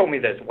 and he told me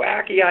this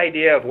wacky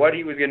idea of what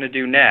he was going to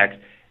do next.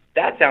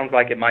 That sounds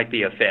like it might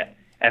be a fit.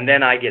 And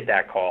then I get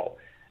that call.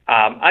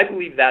 I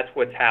believe that's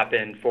what's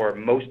happened for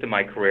most of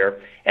my career.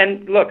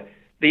 And look,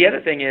 the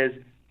other thing is,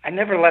 I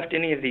never left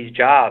any of these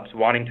jobs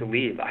wanting to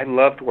leave. I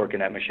loved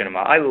working at Machinima.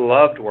 I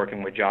loved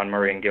working with John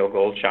Murray and Gil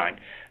Goldshine.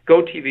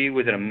 GoTV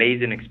was an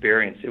amazing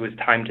experience. It was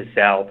time to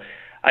sell.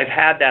 I've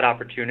had that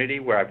opportunity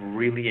where I've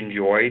really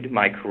enjoyed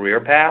my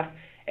career path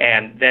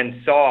and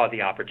then saw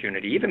the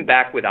opportunity. Even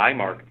back with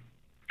iMark,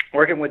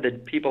 working with the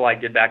people I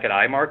did back at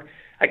iMark,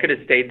 I could have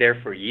stayed there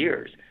for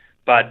years.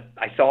 But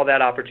I saw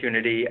that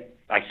opportunity.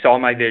 I saw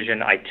my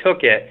vision. I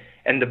took it.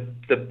 And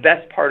the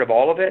best part of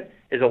all of it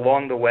is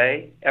along the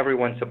way,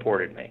 everyone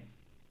supported me.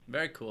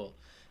 Very cool.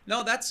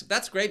 No,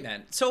 that's great,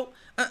 man. So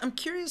I'm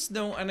curious,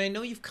 though, and I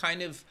know you've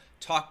kind of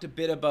talked a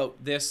bit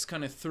about this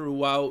kind of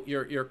throughout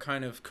your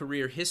kind of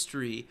career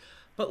history,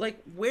 but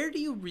like, where do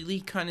you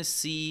really kind of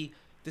see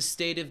the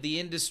state of the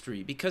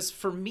industry? Because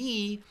for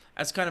me,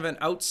 as kind of an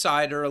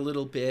outsider a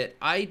little bit,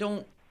 I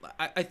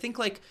think,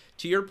 like,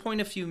 to your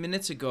point a few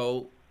minutes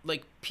ago,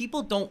 like,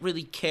 people don't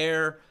really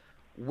care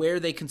where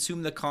they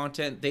consume the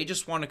content. They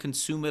just want to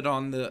consume it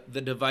on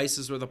the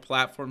devices or the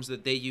platforms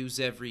that they use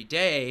every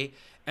day.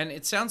 And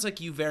it sounds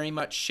like you very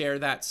much share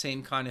that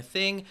same kind of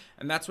thing.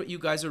 And that's what you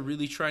guys are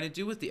really trying to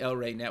do with the El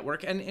Rey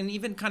Network. And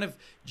even kind of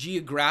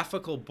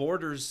geographical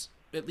borders,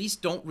 at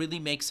least, don't really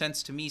make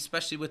sense to me,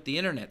 especially with the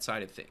internet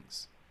side of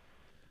things.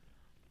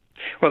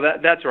 Well,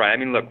 that's right. I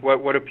mean, look,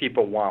 what do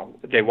people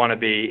want? They want to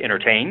be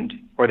entertained,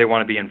 or they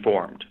want to be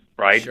informed,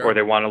 right? Sure. Or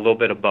they want a little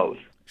bit of both.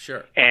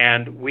 Sure.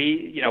 And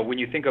when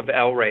you think of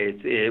El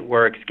Rey,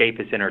 we're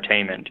escapist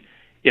entertainment.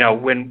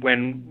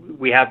 When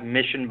we have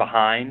mission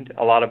behind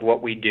a lot of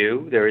what we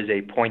do, there is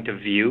a point of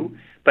view.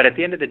 But at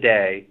the end of the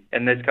day,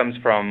 and this comes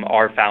from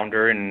our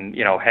founder and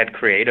head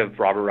creative,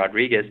 Robert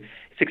Rodriguez,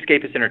 it's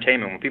escapist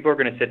entertainment. When people are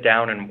going to sit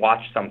down and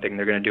watch something,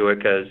 they're going to do it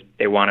because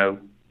they want to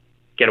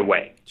get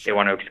away. Sure. They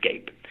want to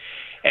escape.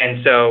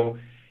 And so,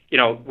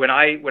 when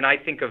I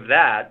think of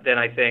that, then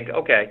I think,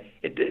 okay,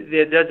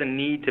 it doesn't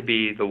need to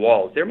be the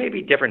walls. There may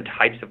be different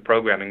types of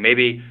programming.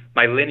 Maybe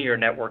my linear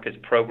network is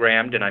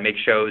programmed and I make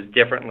shows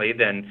differently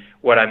than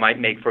what I might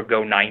make for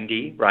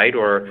Go90, right?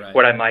 Or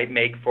what I might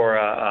make for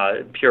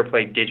a pure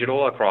play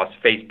digital across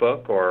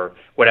Facebook or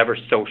whatever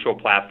social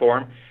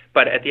platform.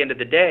 But at the end of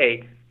the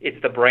day,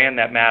 it's the brand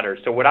that matters.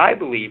 So what I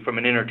believe from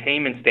an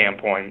entertainment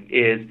standpoint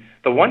is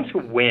the ones who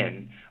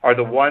win are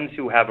the ones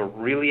who have a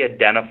really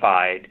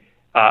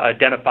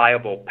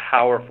identifiable,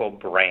 powerful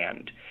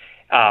brand,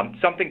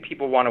 something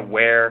people want to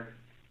wear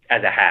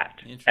as a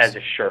hat, as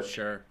a shirt.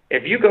 Sure.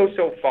 If you go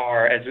so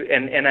far as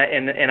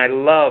and I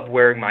love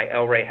wearing my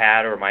El Rey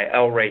hat or my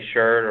El Rey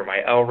shirt or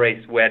my El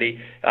Rey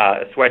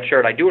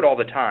sweatshirt. I do it all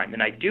the time,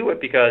 and I do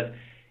it because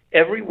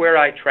everywhere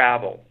I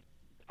travel,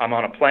 I'm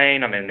on a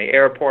plane, I'm in the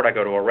airport, I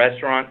go to a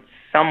restaurant,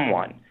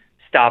 someone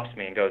stops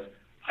me and goes,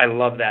 "I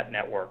love that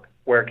network.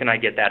 Where can I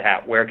get that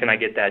hat? Where can I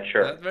get that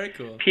shirt?" That's very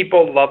cool.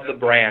 People love the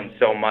brand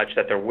so much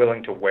that they're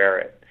willing to wear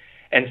it.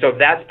 And so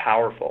that's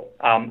powerful.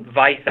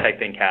 Vice, I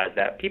think, has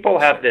that. People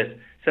have this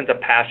sense of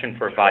passion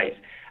for Vice.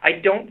 I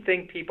don't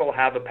think people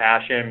have a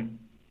passion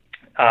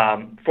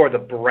for the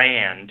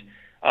brand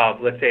of,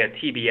 let's say, a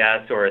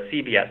TBS or a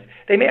CBS.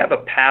 They may have a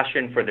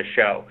passion for the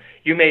show.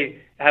 You may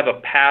have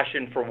a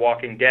passion for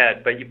Walking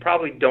Dead, but you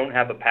probably don't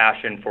have a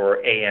passion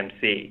for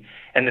AMC.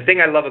 And the thing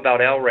I love about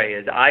El Rey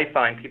is I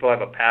find people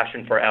have a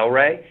passion for El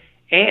Rey,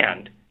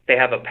 and they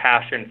have a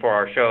passion for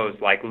our shows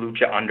like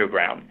Lucha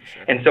Underground.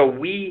 Sure. And so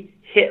we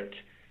hit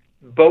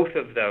both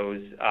of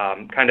those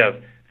kind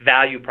of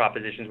value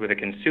propositions with a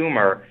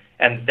consumer,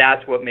 and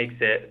that's what makes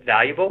it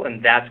valuable,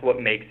 and that's what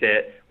makes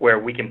it where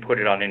we can put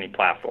it on any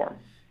platform.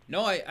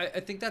 No, I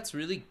think that's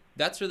really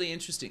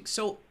interesting.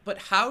 So, but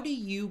how do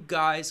you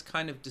guys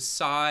kind of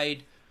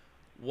decide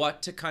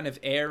what to kind of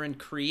air and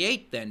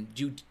create then?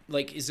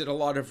 Is it a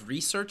lot of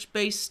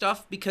research-based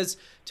stuff? Because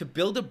to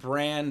build a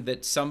brand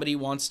that somebody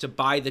wants to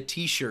buy the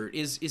T-shirt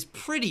is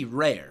pretty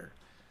rare.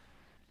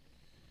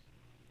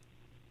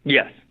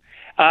 Yes.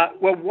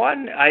 Well,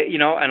 one,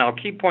 and I'll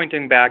keep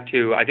pointing back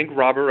to, I think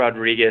Robert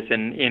Rodriguez,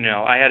 and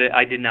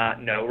I did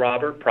not know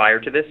Robert prior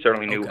to this,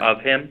 certainly knew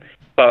of him,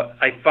 but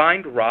I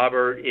find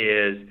Robert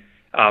is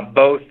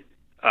both.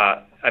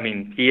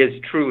 He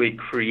is truly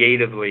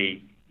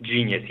creatively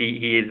genius.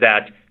 He is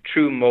that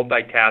true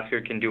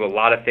multitasker, can do a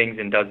lot of things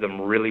and does them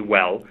really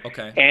well.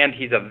 Okay. And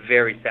he's a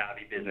very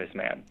savvy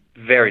businessman,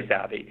 very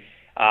savvy.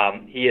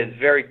 He is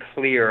very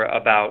clear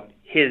about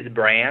his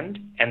brand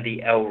and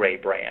the El Rey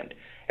brand.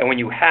 And when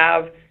you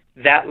have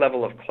that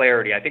level of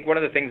clarity, I think one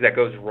of the things that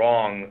goes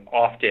wrong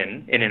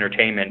often in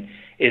entertainment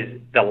is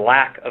the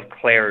lack of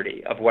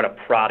clarity of what a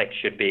product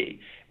should be.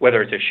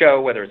 Whether it's a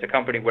show, whether it's a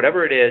company,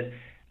 whatever it is,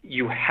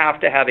 you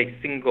have to have a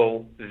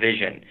single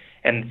vision.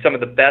 And some of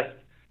the best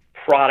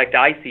product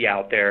I see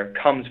out there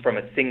comes from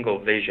a single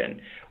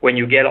vision. When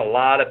you get a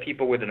lot of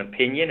people with an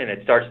opinion and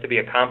it starts to be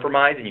a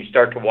compromise and you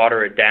start to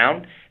water it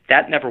down,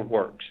 that never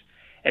works.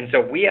 And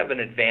so we have an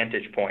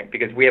advantage point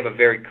because we have a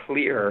very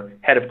clear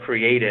head of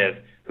creative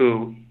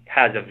who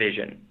has a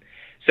vision.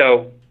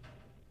 So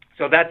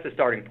that's the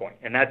starting point,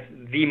 and that's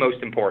the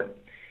most important.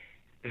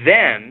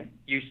 Then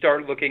you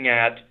start looking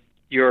at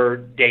your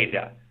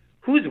data.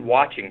 Who's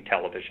watching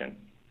television?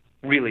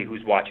 Really,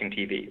 who's watching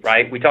TV,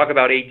 right? We talk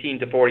about 18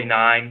 to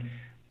 49.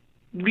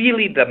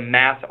 Really, the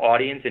mass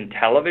audience in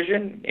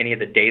television, any of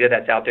the data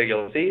that's out there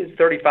you'll see, is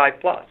 35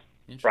 plus,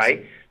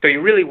 right? So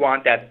you really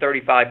want that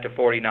 35 to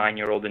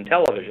 49-year-old in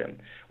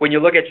television. When you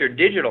look at your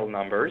digital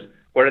numbers,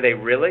 what are they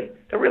really?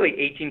 They're really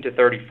 18 to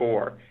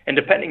 34. And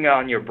depending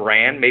on your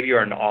brand, maybe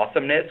you're an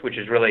awesomeness, which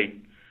is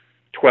really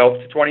 12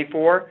 to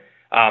 24.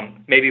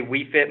 Maybe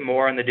we fit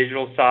more on the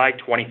digital side,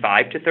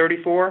 25 to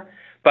 34.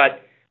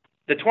 But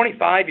the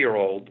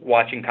 25-year-old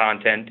watching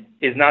content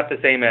is not the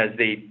same as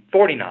the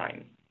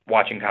 49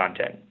 watching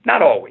content.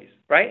 Not always,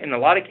 right? In a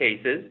lot of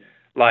cases,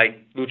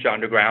 like Lucha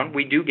Underground,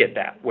 we do get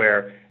that,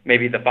 where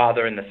maybe the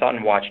father and the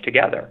son watch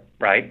together,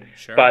 right?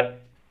 Sure.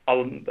 But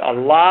a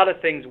lot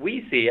of things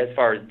we see as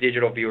far as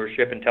digital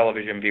viewership and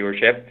television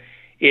viewership,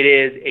 it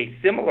is a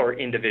similar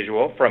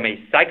individual from a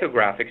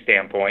psychographic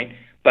standpoint,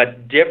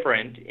 but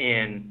different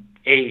in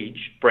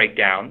age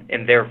breakdown,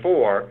 and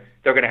therefore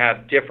they're going to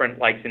have different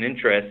likes and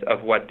interests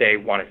of what they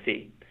want to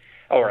see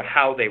or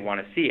how they want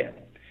to see it.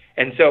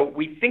 And so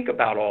we think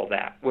about all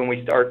that when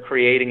we start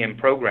creating and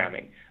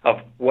programming of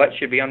what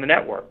should be on the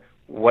network,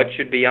 what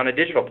should be on a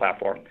digital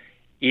platform.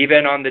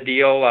 Even on the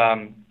deal,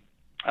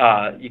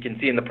 you can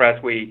see in the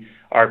press we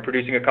are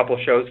producing a couple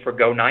of shows for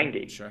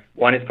Go90. Sure.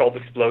 One is called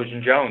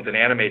Explosion Jones, an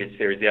animated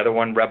series. The other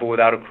one, Rebel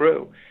Without a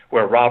Crew,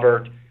 where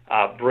Robert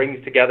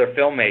brings together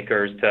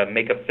filmmakers to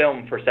make a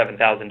film for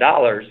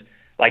 $7,000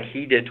 like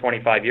he did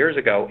 25 years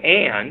ago.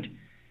 And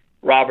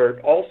Robert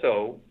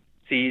also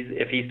sees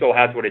if he still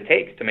has what it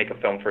takes to make a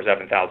film for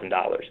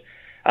 $7,000.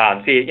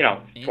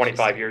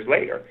 25 years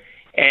later.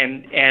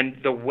 And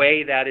the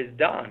way that is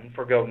done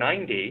for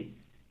Go90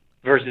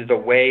 versus the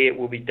way it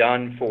will be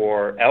done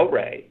for El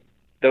Rey,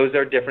 those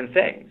are different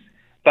things.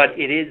 But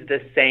it is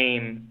the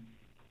same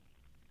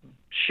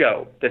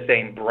show, the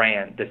same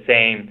brand, the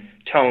same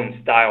tone,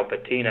 style,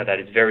 patina that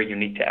is very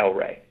unique to El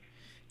Rey.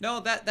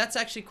 No, that's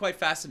actually quite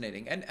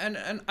fascinating.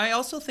 And I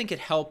also think it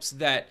helps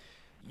that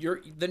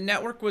the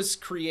network was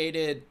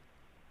created,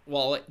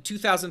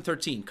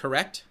 2013,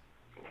 correct?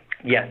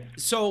 Yes.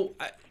 So,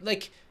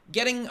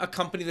 getting a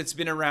company that's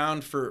been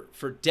around for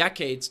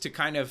decades to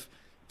kind of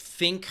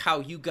think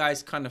how you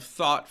guys kind of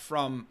thought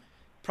from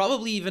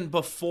probably even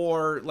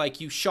before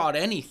you shot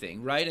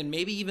anything, right? And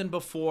maybe even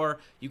before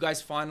you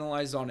guys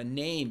finalized on a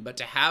name, but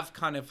to have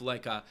kind of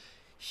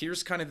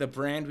here's kind of the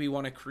brand we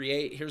want to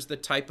create, here's the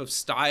type of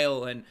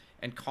style and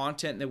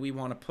content that we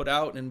want to put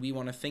out, and we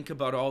want to think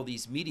about all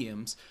these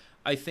mediums,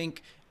 I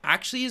think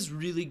actually is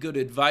really good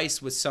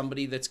advice with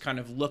somebody that's kind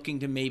of looking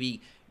to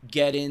maybe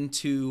get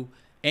into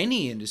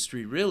any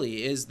industry,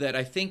 really, is that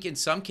I think in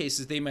some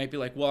cases they might be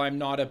like, well, I'm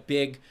not a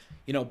big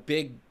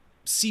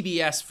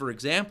CBS, for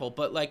example,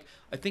 but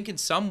I think in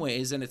some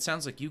ways, and it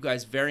sounds like you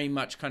guys very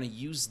much kind of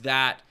use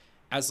that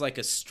as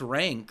a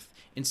strength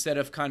instead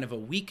of kind of a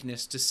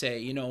weakness to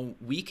say,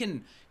 we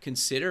can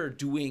consider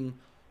doing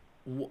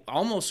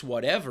almost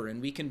whatever,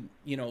 and we can,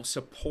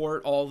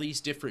 support all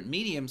these different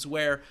mediums,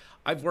 where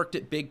I've worked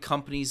at big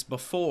companies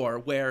before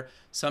where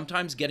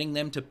sometimes getting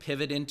them to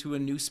pivot into a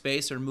new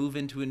space or move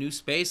into a new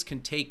space can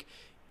take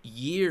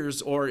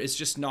years, or it's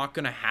just not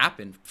going to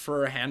happen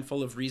for a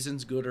handful of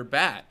reasons, good or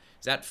bad.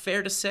 Is that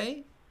fair to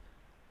say?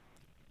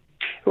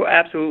 Well,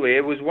 absolutely.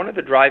 It was one of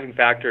the driving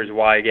factors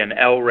why, again,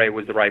 El Rey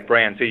was the right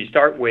brand. So you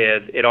start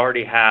with, it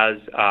already has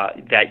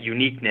that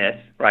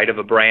uniqueness, right, of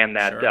a brand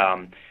that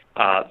Sure.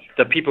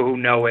 The people who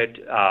know it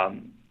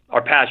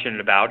are passionate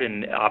about,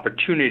 and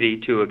opportunity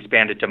to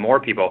expand it to more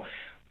people.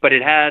 But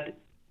it had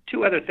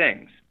two other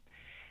things.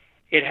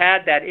 It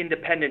had that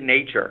independent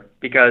nature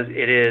because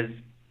it is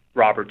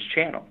Robert's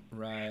channel.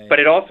 Right. But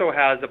it also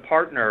has a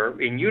partner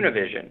in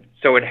Univision.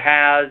 So it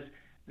has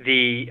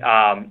the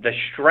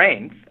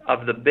strength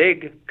of the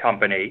big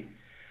company,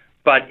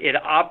 but it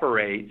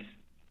operates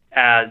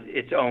as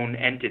its own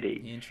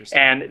entity. Interesting.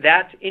 And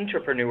that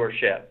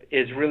entrepreneurship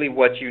is really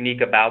what's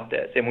unique about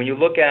this. And when you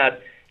look at,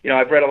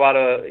 I've read a lot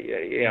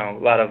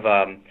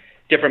of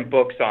different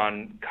books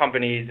on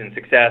companies and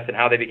success and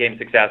how they became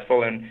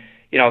successful. And,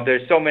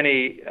 there's so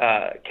many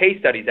case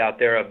studies out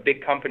there of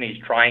big companies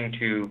trying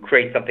to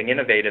create something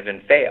innovative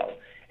and fail,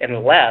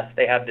 unless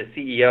they have the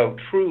CEO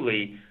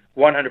truly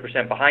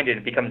 100% behind it.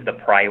 It becomes the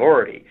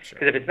priority.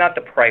 Because if it's not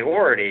the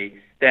priority,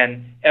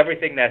 then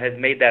everything that has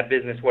made that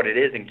business what it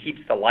is and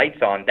keeps the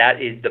lights on,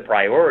 that is the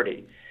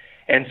priority.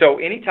 And so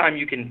anytime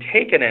you can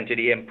take an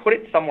entity and put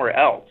it somewhere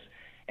else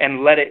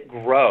and let it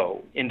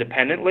grow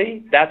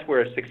independently, that's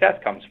where success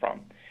comes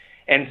from.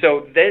 And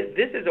so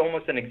this is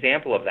almost an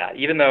example of that.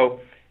 Even though,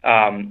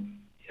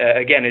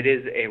 again, it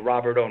is a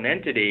Robert-owned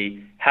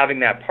entity, having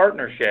that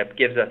partnership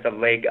gives us a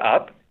leg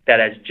up that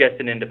as just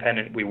an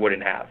independent we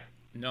wouldn't have.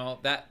 No,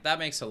 that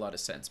makes a lot of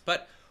sense.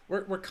 But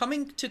we're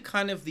coming to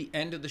kind of the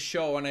end of the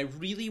show, and I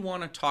really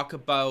want to talk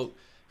about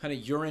kind of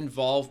your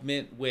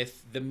involvement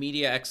with the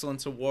Media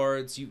Excellence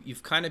Awards.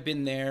 You've kind of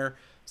been there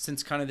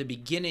since kind of the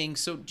beginning.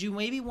 So do you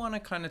maybe want to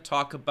kind of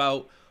talk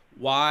about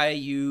why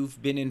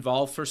you've been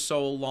involved for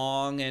so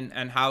long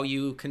and how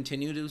you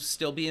continue to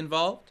still be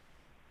involved?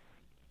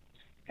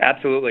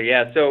 Absolutely,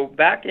 yeah. So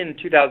back in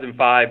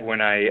 2005, when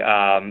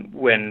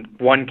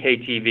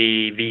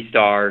 1KTV,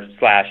 V-Star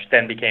 /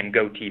 then became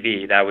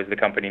GoTV, that was the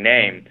company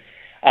name.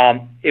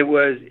 It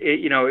was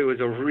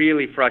a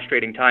really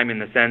frustrating time in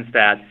the sense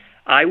that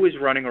I was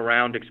running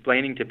around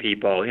explaining to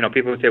people.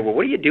 People would say, "Well,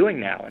 what are you doing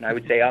now?" And I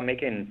would say, "I'm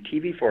making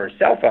TV for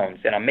cell phones,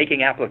 and I'm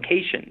making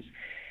applications."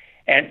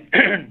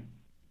 And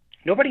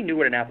nobody knew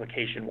what an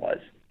application was,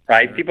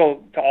 right? Sure.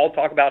 People all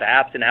talk about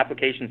apps and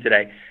applications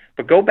today.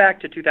 But go back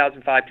to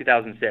 2005,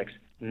 2006,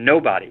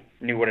 nobody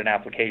knew what an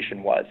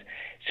application was.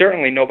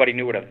 Certainly nobody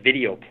knew what a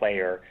video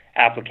player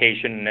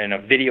application and a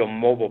video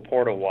mobile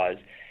portal was.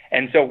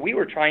 And so we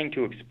were trying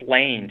to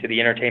explain to the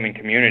entertainment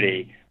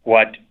community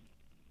what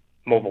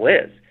mobile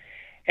is.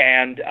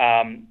 And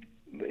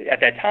at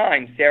that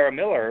time, Sarah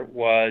Miller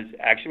was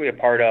actually a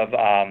part of,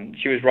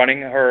 she was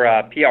running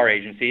her PR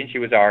agency, and she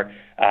was our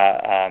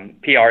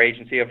PR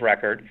agency of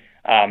record.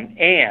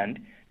 And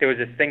there was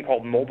this thing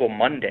called Mobile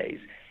Mondays.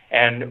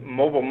 And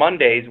Mobile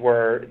Mondays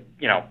were,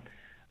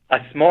 a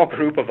small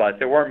group of us,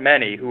 there weren't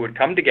many, who would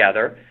come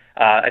together.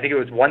 I think it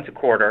was once a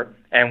quarter,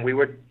 and we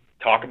would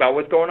talk about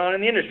what's going on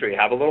in the industry,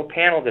 have a little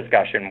panel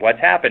discussion, what's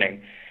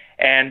happening.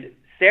 And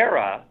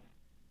Sarah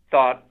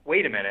thought,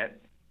 wait a minute,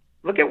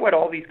 look at what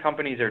all these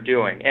companies are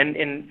doing.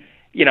 And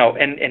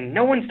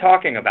no one's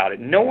talking about it.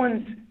 No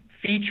one's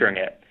featuring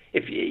it.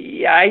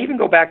 I even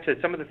go back to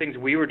some of the things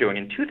we were doing.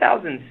 In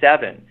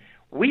 2007,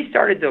 we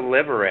started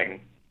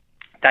delivering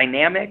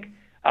dynamic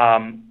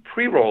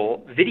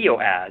pre-roll video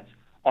ads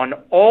on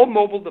all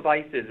mobile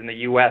devices in the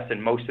U.S.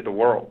 and most of the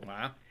world.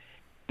 Wow.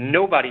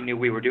 Nobody knew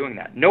we were doing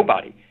that.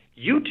 Nobody.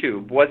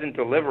 YouTube wasn't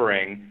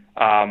delivering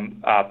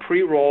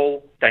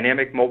pre-roll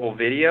dynamic mobile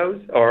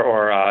videos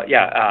or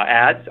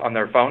ads on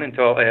their phone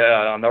until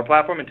on their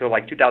platform until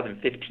like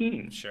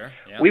 2015. Sure.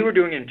 Yeah. We were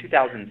doing it in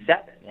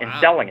 2007 and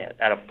selling it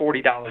at a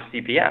 $40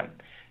 CPM.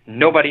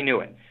 Nobody knew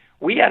it.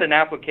 We had an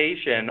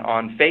application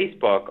on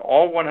Facebook,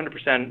 all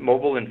 100%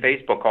 mobile in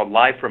Facebook, called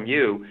Live From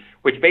You,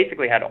 which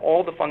basically had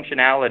all the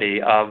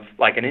functionality of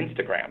like an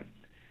Instagram.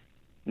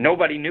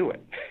 Nobody knew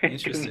it.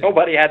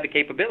 Nobody had the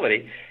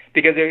capability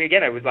because,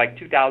 again, it was like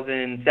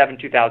 2007,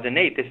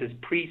 2008. This is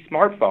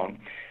pre-smartphone.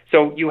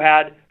 So you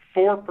had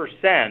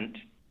 4%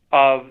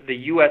 of the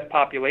U.S.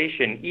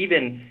 population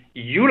even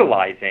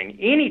utilizing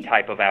any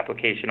type of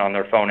application on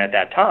their phone at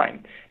that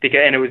time,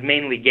 and it was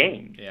mainly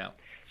games. Yeah.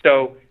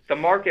 So the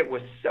market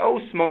was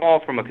so small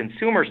from a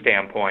consumer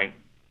standpoint,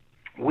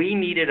 we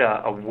needed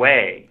a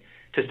way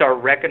to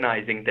start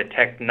recognizing the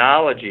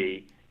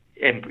technology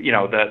and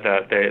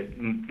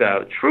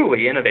the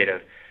truly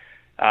innovative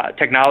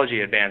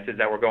technology advances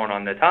that were going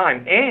on at the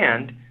time,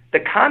 and the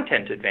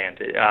content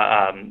advantage,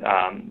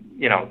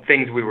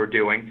 things we were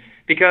doing,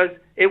 because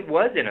it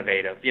was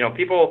innovative.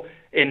 People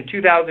in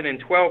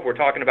 2012 were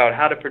talking about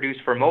how to produce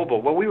for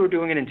mobile. Well, we were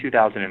doing it in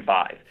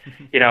 2005.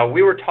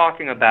 We were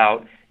talking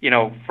about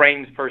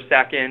frames per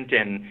second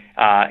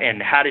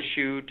and how to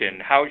shoot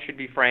and how it should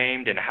be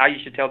framed and how you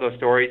should tell those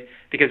stories,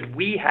 because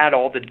we had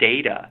all the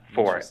data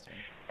for it.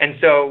 And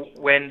so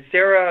when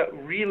Sarah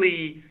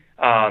really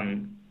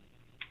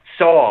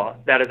saw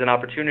that as an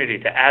opportunity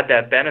to add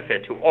that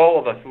benefit to all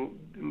of us,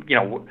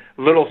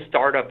 little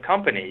startup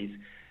companies,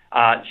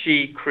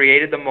 she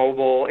created the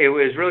mobile. It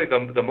was really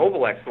the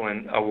Mobile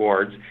Excellence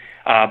Awards,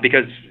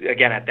 because,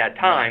 again, at that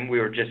time, we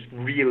were just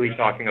really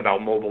talking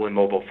about mobile and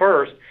mobile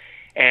first.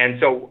 And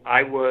so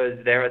I was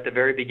there at the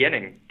very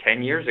beginning,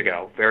 10 years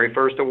ago, very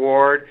first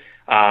award.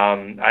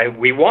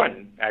 We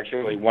won,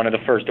 actually, one of the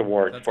first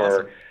awards. That's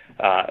for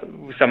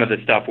awesome. Some of the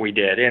stuff we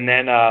did. And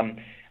then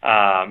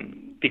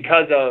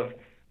because of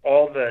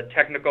all the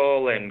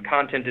technical and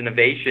content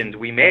innovations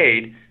we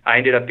made, I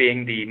ended up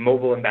being the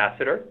mobile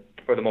ambassador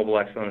for the Mobile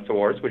Excellence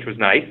Awards, which was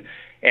nice.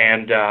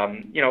 And,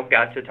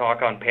 got to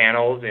talk on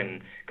panels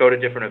and go to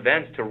different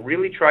events to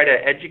really try to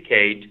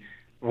educate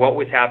what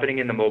was happening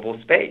in the mobile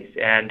space.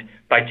 And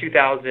by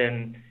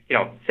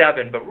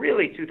 2007, but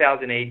really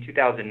 2008,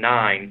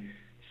 2009,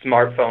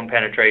 smartphone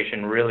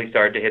penetration really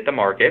started to hit the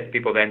market.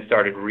 People then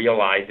started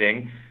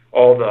realizing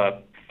all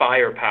the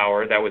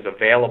firepower that was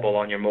available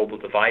on your mobile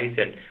device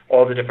and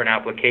all the different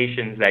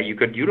applications that you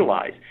could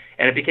utilize.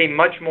 And it became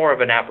much more of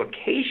an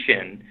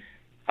application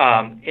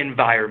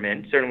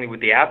environment, certainly with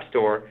the App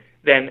Store,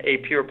 than a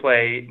pure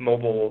play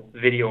mobile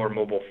video or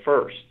mobile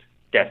first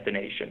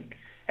destination.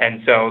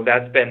 And so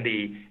that's been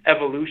the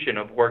evolution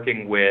of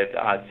working with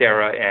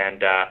Sarah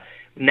and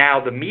now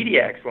the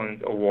Media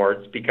Excellence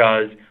Awards,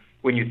 because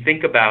when you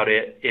think about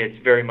it,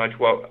 it's very much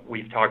what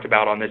we've talked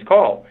about on this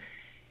call.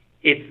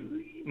 It's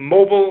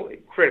mobile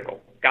critical,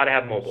 got to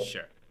have mobile.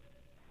 Sure.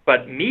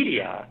 But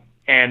media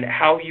and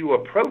how you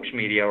approach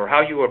media or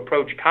how you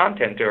approach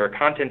content or a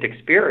content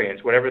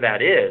experience, whatever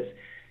that is,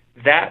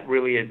 that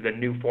really is the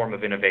new form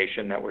of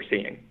innovation that we're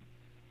seeing.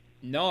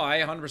 No, I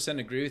 100%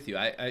 agree with you.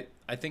 I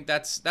think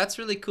that's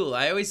really cool.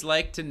 I always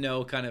like to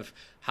know kind of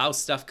how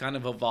stuff kind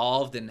of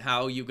evolved and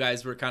how you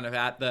guys were kind of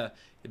at the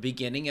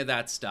beginning of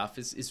that stuff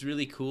is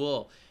really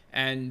cool.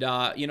 And,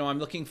 I'm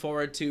looking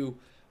forward to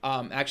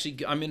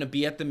actually, I'm going to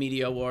be at the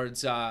Media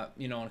Awards, in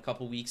a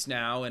couple weeks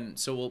now. And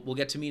so we'll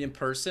get to meet in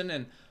person,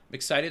 and I'm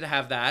excited to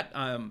have that.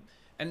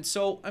 And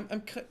so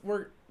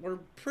we're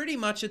pretty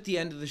much at the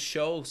end of the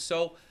show.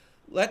 So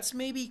let's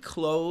maybe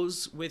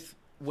close with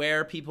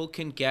where people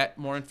can get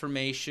more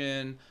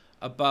information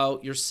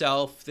about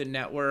yourself, the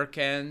network,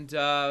 and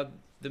the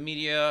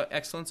Media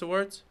Excellence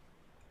Awards.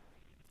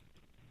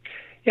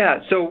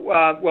 Yeah. So,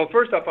 well,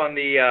 first off, on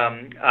the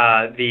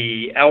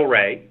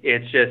LRAY,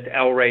 it's just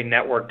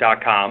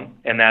lraynetwork.com,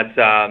 and that's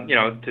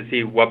to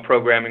see what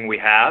programming we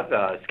have,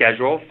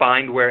 schedule,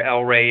 find where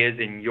LRAY is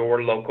in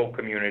your local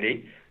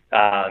community.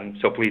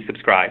 So please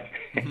subscribe.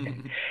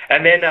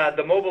 And then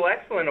the Mobile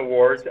Excellence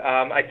Awards,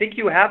 I think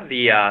you have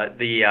the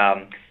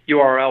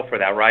URL for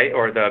that, right?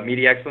 Or the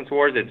Media Excellence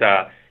Awards. It's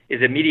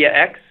is it Media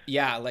X?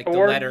 Yeah, like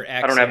Award? the letter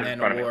X I don't have and it in then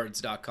front of me.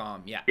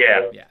 awards.com. Yeah.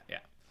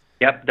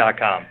 Yep,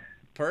 .com.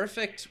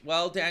 Perfect.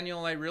 Well,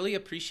 Daniel, I really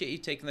appreciate you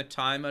taking the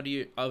time out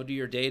of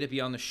your day to be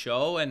on the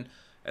show, and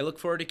I look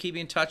forward to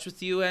keeping in touch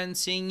with you and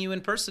seeing you in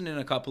person in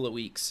a couple of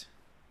weeks.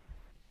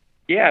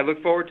 Yeah, I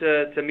look forward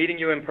to meeting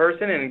you in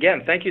person. And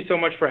again, thank you so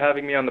much for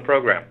having me on the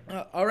program.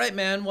 All right,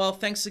 man. Well,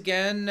 thanks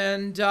again,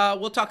 and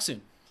we'll talk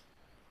soon.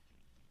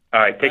 All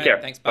right, take care.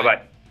 Thanks.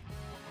 Bye-bye.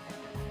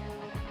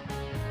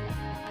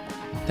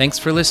 Thanks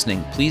for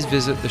listening. Please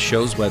visit the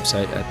show's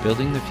website at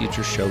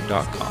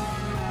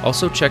buildingthefutureshow.com.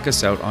 Also check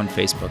us out on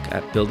Facebook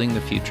at Building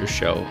the Future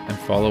Show and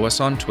follow us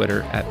on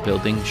Twitter at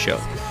Building Show.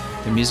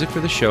 The music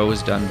for the show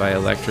is done by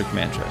Electric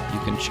Mantra. You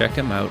can check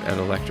him out at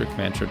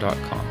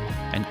electricmantra.com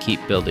and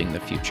keep building the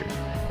future.